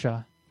 Clayton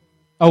Kershaw.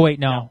 Oh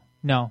wait, no.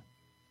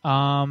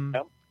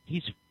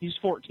 He's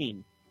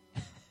 14.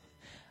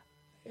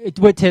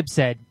 What Tibbs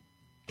said.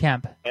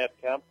 Kemp.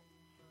 Kemp?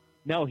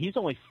 No, he's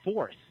only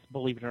fourth,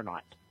 believe it or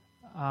not.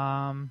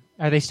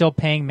 Are they still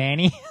paying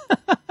Manny?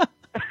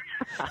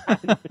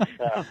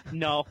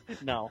 No.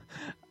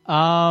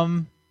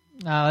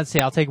 Let's see.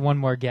 I'll take one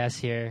more guess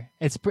here.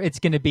 It's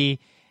going to be.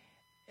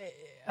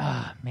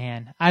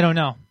 Man, I don't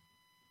know.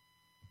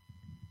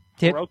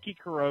 Hiroki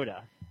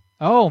Kuroda.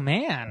 Oh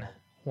man!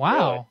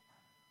 Wow.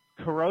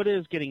 Kuroda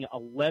is getting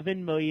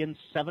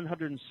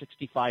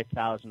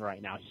 $11,765,000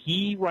 right now.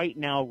 He right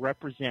now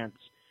represents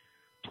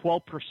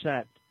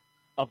 12%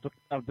 of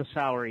the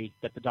salary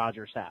that the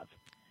Dodgers have.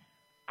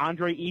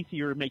 Andre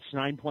Ethier makes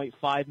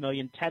 $9.5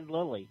 million. Ted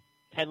Lilly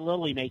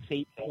makes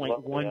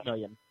 $8.1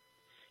 million.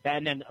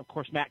 And then of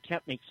course Matt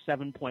Kemp makes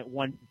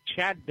 $7.1.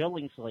 Chad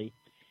Billingsley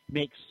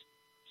makes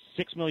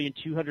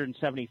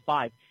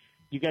 $6,275,000.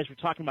 You guys were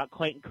talking about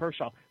Clayton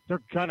Kershaw. They're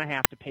gonna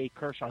have to pay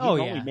Kershaw. He's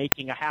only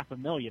making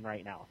 $500,000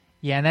 right now.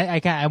 Yeah, and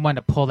I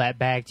wanted to pull that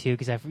back too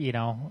because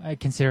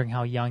considering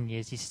how young he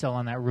is, he's still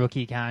on that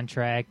rookie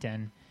contract,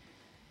 and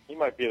he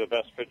might be the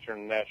best pitcher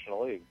in the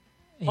National League.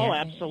 Yeah, oh,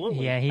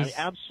 absolutely. Yeah,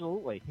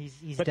 absolutely.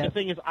 He's but the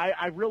thing is,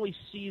 I really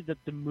see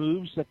that the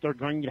moves that they're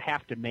going to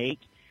have to make,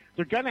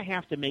 they're going to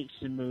have to make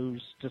some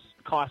moves to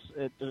cut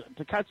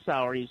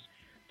salaries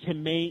to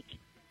make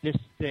this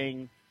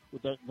thing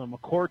with the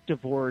McCourt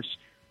divorce,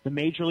 the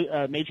Major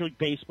League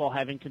Baseball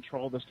having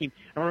control of this team.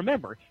 And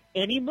remember,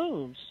 any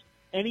moves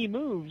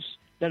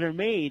that are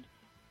made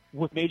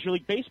with Major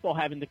League Baseball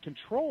having the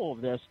control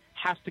of this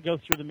has to go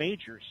through the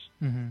majors,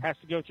 has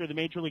to go through the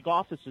Major League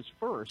offices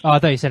first. Oh, I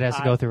thought you said it has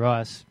to go through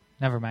us.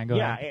 Never mind, go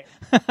ahead.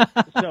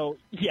 So,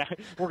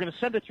 we're going to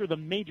send it through the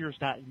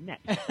majors.net.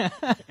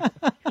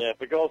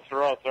 If it goes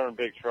through us, they're in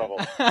big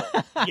trouble.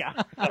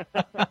 Yeah.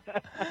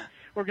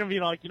 We're going to be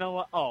like, you know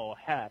what? Oh,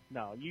 heck,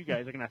 no. You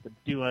guys are going to have to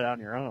do it on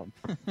your own.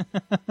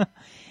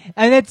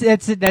 And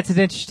that's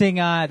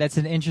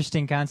an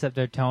interesting concept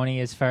there, Tony.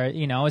 As far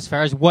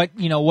as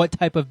what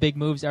type of big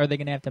moves are they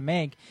going to have to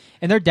make,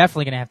 and they're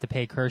definitely going to have to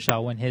pay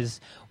Kershaw when his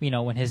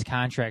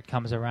contract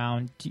comes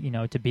around,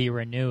 to be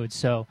renewed.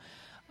 So,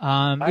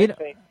 I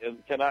think,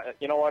 not to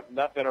interrupt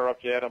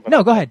you, Adam, but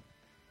no, go ahead.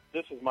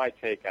 This is my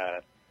take on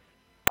it.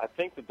 I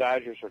think the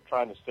Dodgers are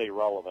trying to stay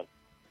relevant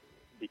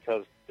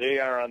because they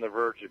are on the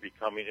verge of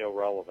becoming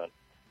irrelevant,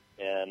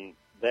 and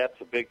that's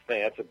a big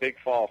thing. That's a big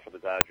fall for the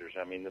Dodgers.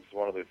 I mean, this is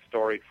one of the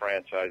storied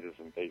franchises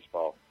in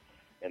baseball,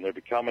 and they're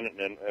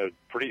becoming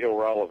pretty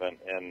irrelevant,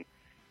 and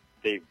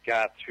they've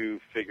got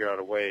to figure out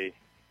a way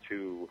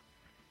to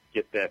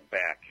get that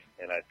back.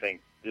 And I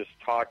think just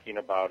talking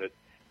about it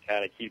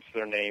kind of keeps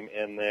their name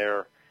in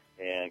there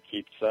and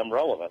keeps them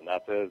relevant.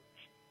 Not to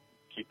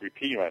keep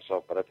repeating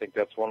myself, but I think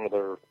that's one of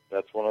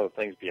the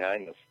things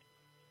behind this.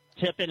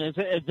 Tippin,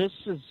 this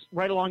is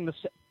right along the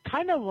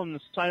kind of on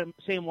the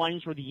same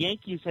lines where the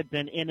Yankees had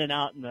been in and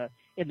out in the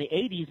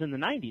 80s and the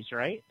 90s,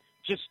 right?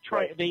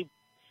 Right.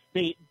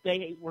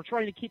 They were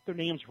trying to keep their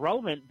names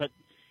relevant, but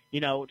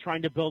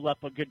trying to build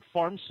up a good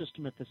farm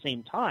system at the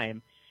same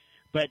time.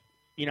 But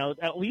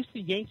at least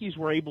the Yankees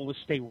were able to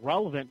stay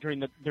relevant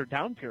during their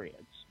down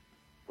periods.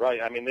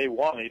 Right. I mean, they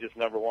won. They just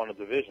never won a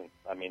division.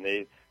 I mean,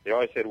 they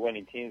always had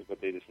winning teams,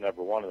 but they just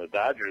never won. And the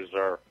Dodgers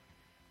are,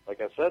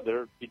 like I said,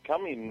 they're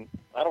becoming,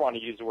 I don't want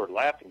to use the word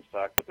laughing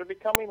stock, but they're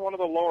becoming one of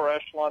the lower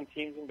echelon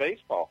teams in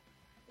baseball.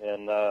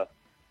 And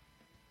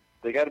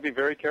they got to be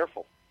very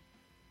careful.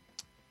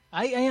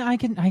 I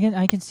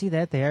can see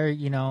that there.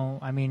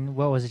 I mean,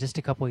 what was it? Just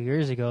a couple of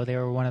years ago, they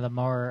were one of the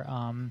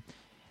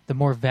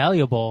more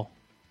valuable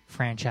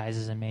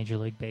franchises in Major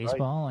League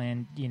Baseball, right.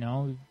 And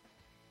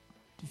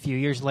a few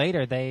years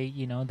later,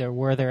 they're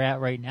where they're at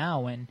right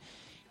now, and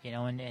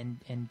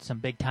in some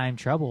big time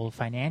trouble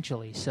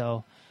financially.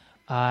 So,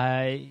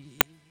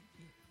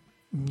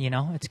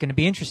 it's going to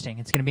be interesting.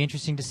 It's going to be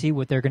interesting to see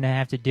what they're going to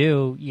have to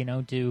do,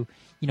 to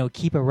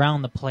keep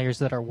around the players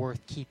that are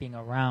worth keeping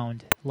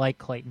around, like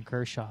Clayton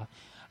Kershaw.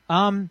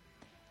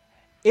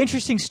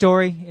 Interesting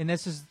story, and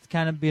this is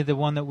kind of be the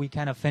one that we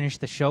kind of finished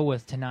the show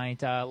with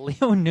tonight.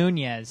 Leo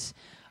Nunez,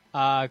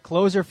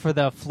 closer for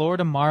the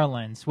Florida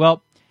Marlins.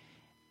 Well,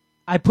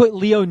 I put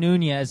Leo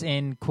Nunez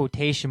in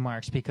quotation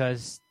marks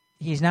because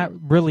he's not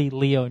really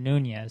Leo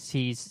Nunez.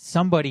 He's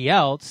somebody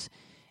else.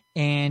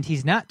 And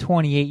he's not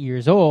 28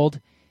 years old.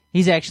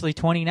 He's actually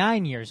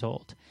 29 years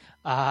old.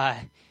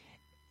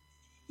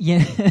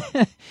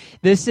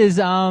 This is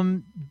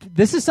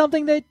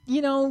something that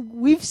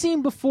we've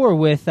seen before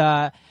with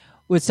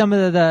some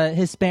of the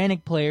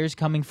Hispanic players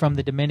coming from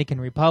the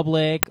Dominican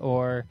Republic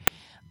or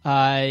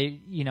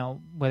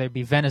whether it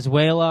be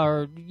Venezuela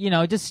or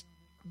just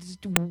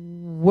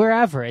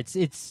wherever.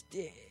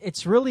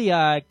 It's really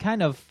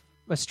kind of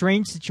a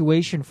strange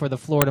situation for the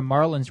Florida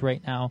Marlins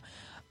right now.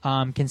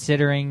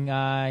 Considering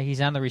he's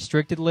on the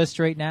restricted list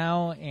right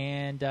now,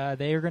 and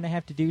they are going to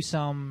have to do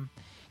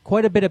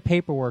quite a bit of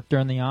paperwork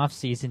during the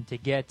offseason to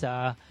get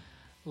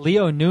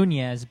Leo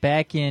Nunez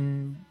back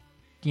in,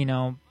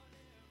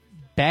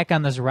 back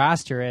on this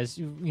roster as,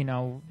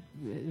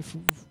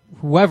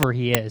 whoever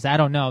he is. I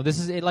don't know. This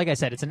is, like I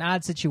said, it's an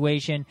odd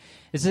situation.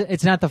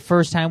 It's not the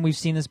first time we've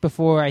seen this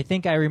before. I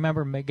think I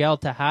remember Miguel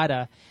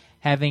Tejada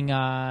having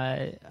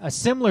a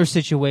similar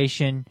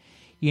situation,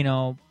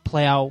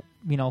 play out,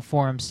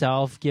 for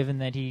himself, given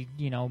that he,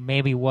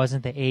 maybe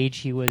wasn't the age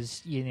he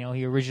was,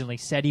 he originally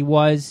said he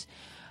was.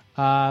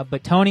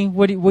 But Tony,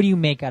 what do you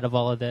make out of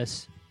all of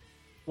this?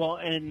 Well,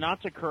 and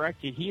not to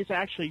correct you, he is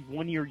actually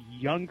 1 year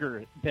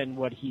younger than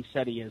what he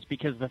said he is,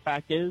 because the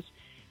fact is,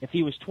 if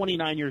he was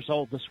 29 years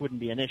old, this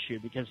wouldn't be an issue,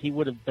 because he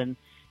would have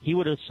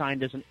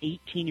signed as an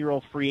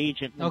 18-year-old free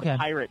agent when the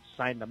Pirates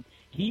signed him.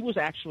 He was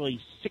actually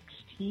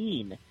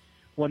 16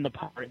 when the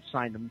Pirates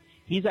signed him.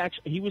 He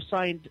was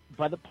signed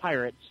by the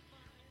Pirates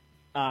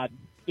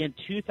in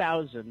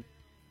 2000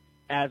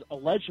 as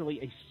allegedly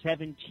a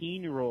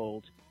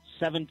 17-year-old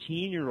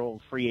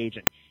free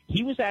agent.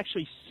 He was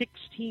actually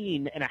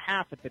 16 and a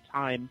half at the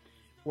time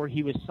where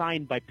he was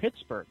signed by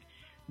Pittsburgh.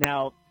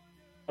 Now,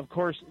 of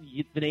course,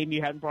 the name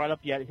you hadn't brought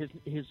up yet,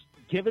 his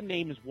given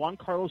name is Juan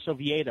Carlos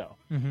Oviedo.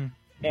 Mm-hmm.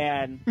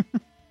 And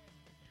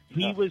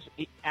he was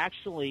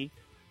actually,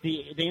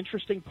 the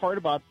interesting part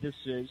about this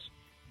is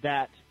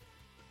that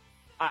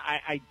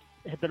I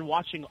have been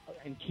watching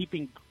and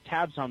keeping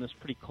tabs on this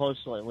pretty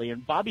closely lately.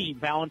 And Bobby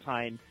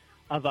Valentine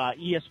of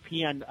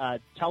ESPN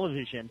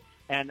television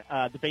and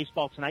the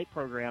Baseball Tonight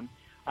program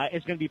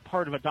is going to be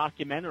part of a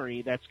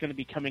documentary that's going to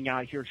be coming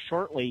out here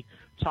shortly,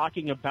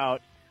 talking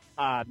about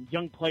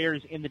young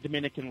players in the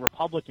Dominican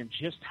Republic and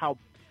just how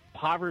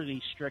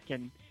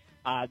poverty-stricken,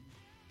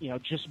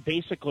 just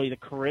basically the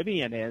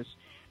Caribbean is.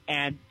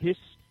 And this,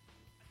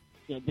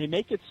 they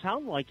make it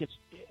sound like it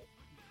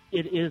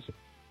is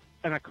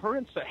an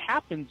occurrence that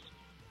happens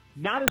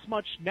not as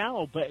much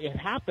now, but it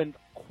happened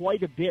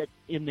quite a bit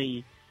in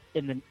the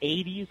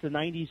 80s, the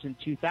 90s, and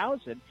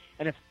 2000.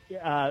 And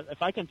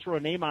if I can throw a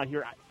name out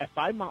here, if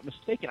I'm not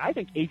mistaken, I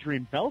think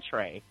Adrian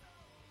Beltre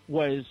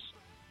was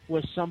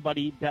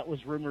somebody that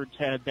was rumored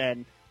to have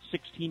been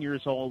 16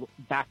 years old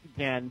back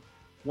then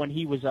when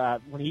he was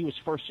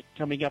first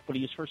coming up, when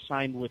he was first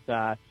signed with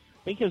I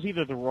think it was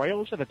either the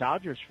Royals or the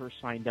Dodgers first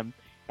signed him,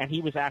 and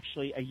he was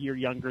actually a year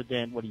younger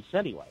than what he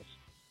said he was.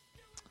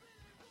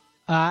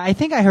 I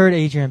think I heard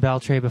Adrian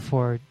Beltre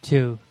before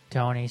too,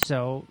 Tony.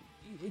 So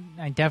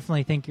I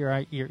definitely think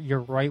you're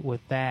right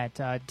with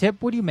that.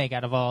 Tip, what do you make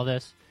out of all of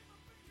this?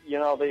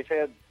 They've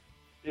had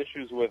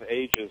issues with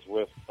ages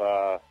with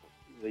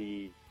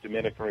the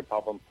Dominican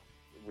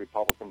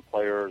Republican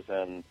players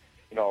and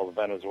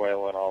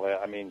Venezuela and all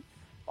that. I mean,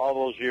 all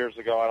those years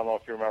ago, I don't know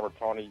if you remember,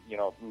 Tony.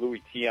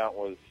 Louis Tiant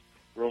was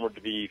rumored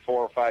to be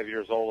 4 or 5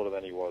 years older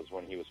than he was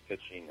when he was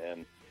pitching,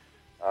 and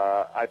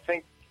I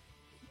think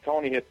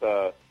Tony hit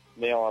the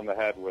nail on the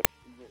head with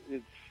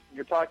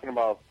you're talking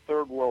about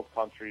third world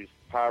countries,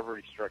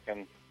 poverty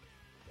stricken,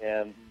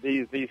 and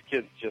these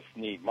kids just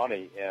need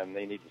money and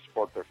they need to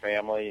support their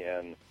family.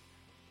 And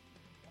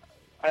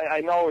I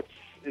know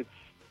it's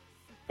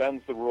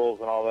bends the rules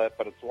and all that,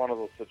 but it's one of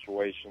those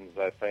situations.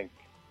 I think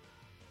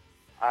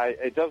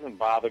it doesn't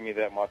bother me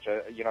that much.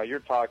 You're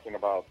talking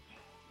about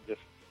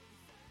just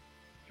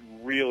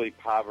really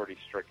poverty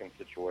stricken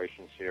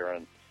situations here,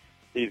 and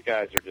these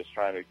guys are just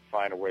trying to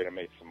find a way to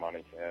make some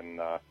money, and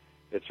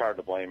it's hard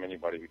to blame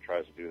anybody who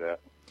tries to do that.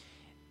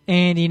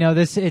 And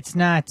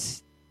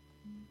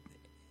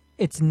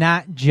it's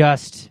not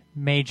just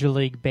Major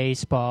League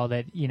Baseball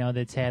that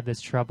that's had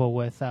this trouble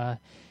with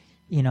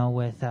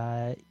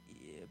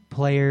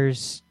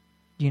players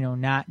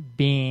not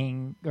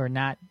being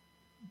the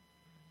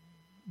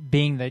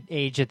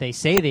age that they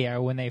say they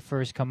are when they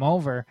first come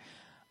over.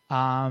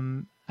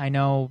 I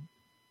know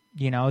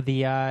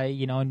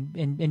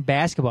in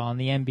basketball in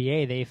the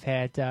NBA they've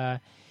had a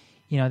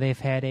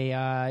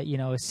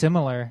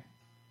similar.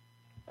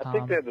 I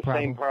think they have the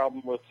same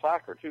problem with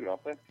soccer too,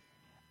 don't they?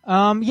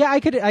 Yeah,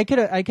 I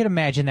could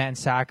imagine that in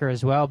soccer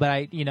as well.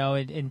 But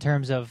in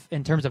terms of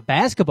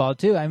basketball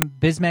too,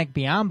 Bismack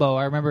Biyombo.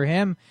 I remember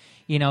him,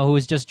 who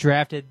was just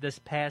drafted this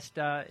past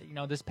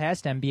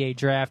NBA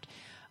draft.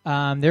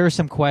 There were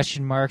some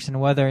question marks on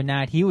whether or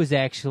not he was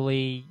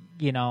actually,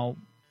 the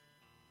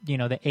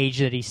age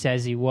that he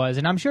says he was.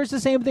 And I'm sure it's the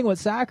same thing with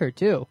soccer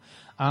too,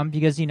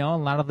 because a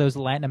lot of those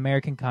Latin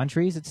American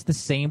countries, it's the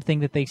same thing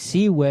that they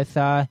see with,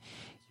 with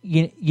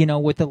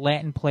the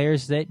Latin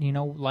players that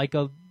like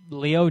a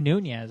Leo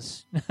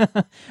Nunez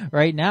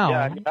right now.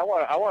 Yeah, I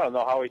want to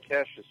know how he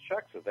cashed his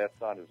checks if that's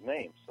not his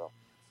name. So.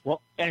 Well,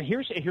 and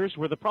here's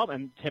where the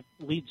problem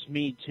leads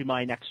me to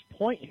my next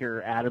point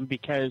here, Adam,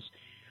 because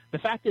the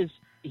fact is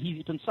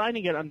he's been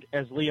signing it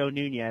as Leo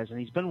Nunez, and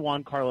he's been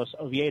Juan Carlos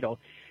Oviedo.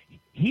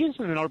 He is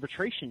in an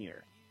arbitration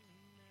year,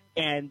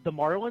 and the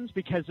Marlins,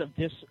 because of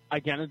this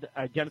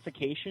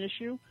identification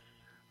issue,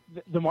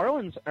 the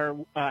Marlins are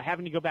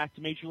having to go back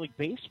to Major League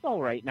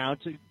Baseball right now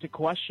to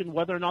question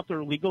whether or not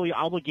they're legally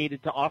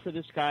obligated to offer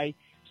this guy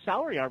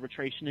salary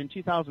arbitration in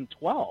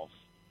 2012.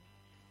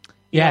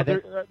 Yeah,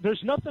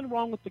 there's nothing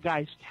wrong with the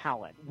guy's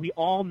talent. We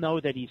all know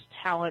that he's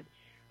talent.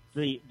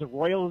 The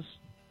Royals,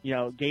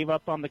 gave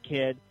up on the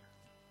kid.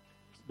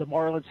 The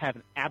Marlins have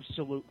an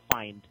absolute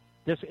find.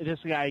 This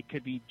guy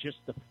could be just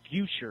the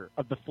future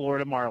of the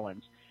Florida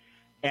Marlins.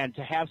 And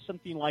to have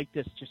something like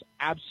this just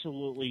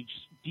absolutely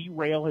just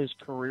derail his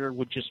career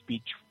would just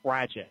be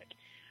tragic.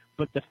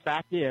 But the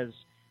fact is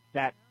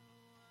that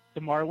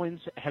the Marlins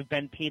have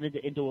been painted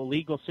into a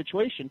legal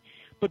situation.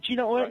 But you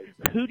know what?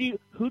 Right.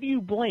 Who do you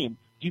blame?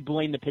 Do you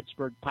blame the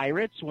Pittsburgh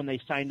Pirates when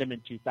they signed him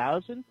in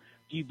 2000?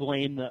 Do you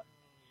blame the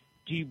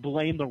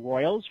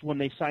Royals when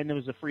they signed him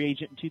as a free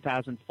agent in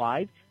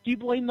 2005? Do you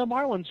blame the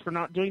Marlins for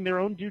not doing their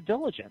own due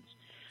diligence?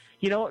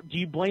 Do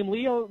you blame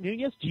Leo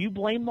Nunez? Do you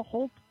blame the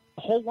whole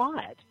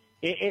lot?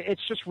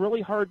 It's just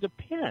really hard to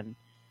pin.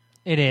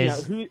 It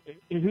is. Who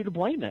to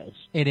blame is.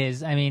 It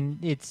is. I mean,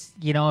 it's,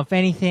 if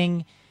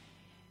anything,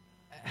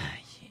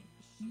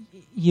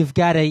 you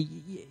got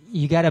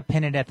to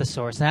pin it at the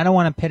source. And I don't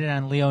want to pin it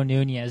on Leo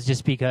Nunez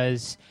just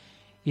because,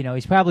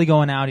 he's probably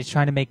going out, he's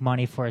trying to make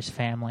money for his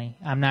family.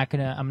 I'm not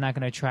going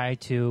to try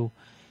to,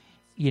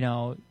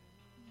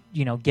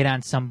 get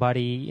on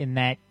somebody in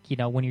that,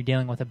 when you're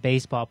dealing with a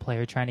baseball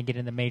player trying to get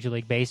into Major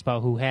League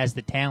Baseball who has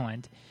the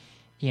talent,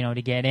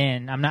 to get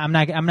in. I'm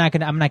not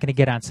going to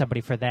get on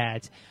somebody for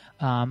that.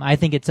 I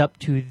think it's up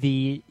to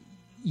the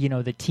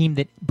team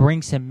that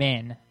brings him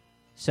in.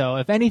 So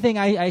if anything,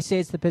 I say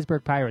it's the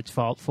Pittsburgh Pirates'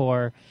 fault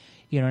for,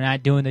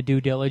 not doing the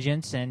due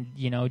diligence and,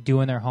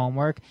 doing their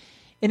homework.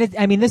 And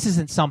this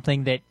isn't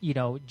something that,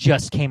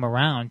 just came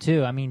around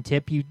too. I mean,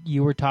 Tip,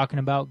 you were talking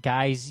about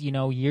guys,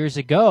 years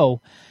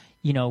ago,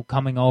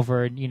 coming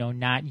over and,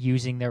 not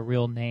using their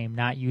real name,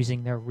 not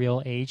using their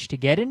real age to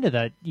get into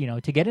the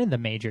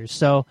majors.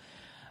 So,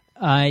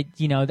 I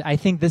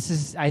think this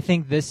is the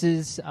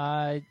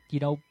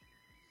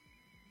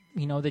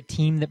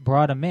team that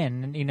brought him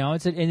in, and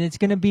it's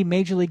going to be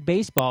Major League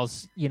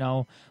Baseball's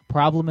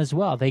problem as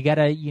well. They've got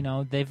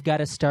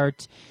to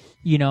start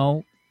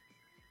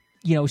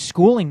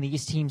schooling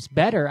these teams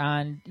better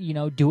on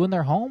doing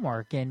their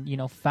homework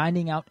and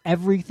finding out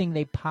everything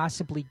they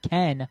possibly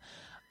can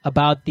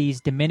about these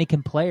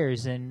Dominican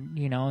players and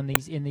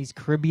in these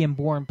Caribbean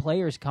born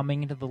players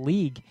coming into the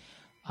league.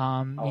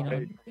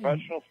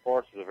 Professional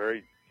sports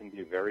can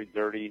be a very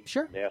dirty,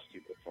 sure, nasty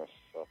business.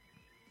 So.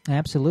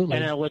 Absolutely.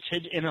 And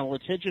in a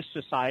litigious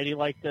society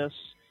like this,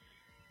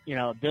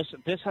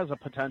 this has a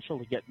potential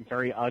to get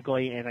very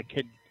ugly, and it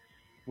could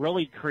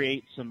really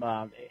create some.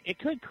 It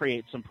could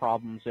create some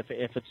problems if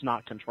it's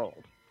not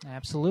controlled.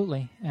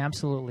 Absolutely.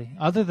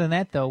 Other than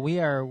that, though, we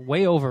are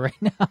way over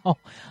right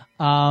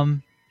now.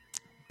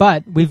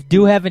 But we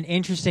do have an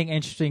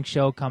interesting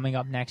show coming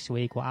up next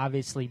week. We'll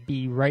obviously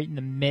be right in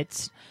the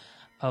midst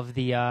of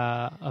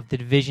the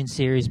division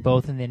series,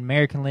 both in the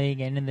American League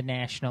and in the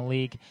National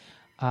League.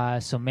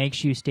 So make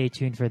sure you stay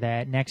tuned for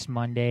that next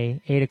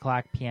Monday, 8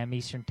 o'clock p.m.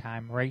 Eastern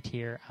Time, right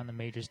here on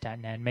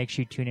themajors.net. Make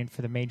sure you tune in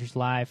for the Majors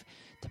Live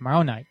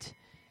tomorrow night,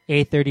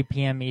 8:30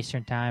 p.m.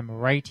 Eastern Time,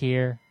 right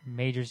here,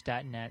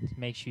 majors.net.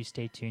 Make sure you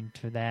stay tuned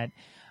for that.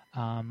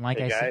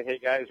 Hey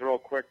guys, real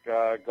quick,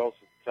 go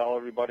tell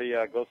everybody,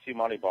 go see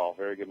Moneyball.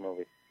 Very good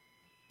movie.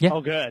 Yeah.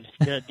 Oh, good.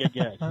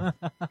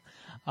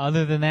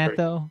 Other than that,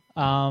 though,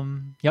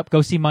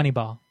 go see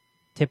Moneyball.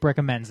 Tip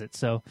recommends it.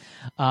 So,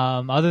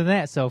 other than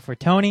that, so for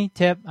Tony,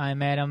 Tip,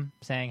 I'm Adam,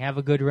 saying have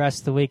a good rest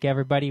of the week,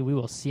 everybody. We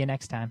will see you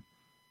next time.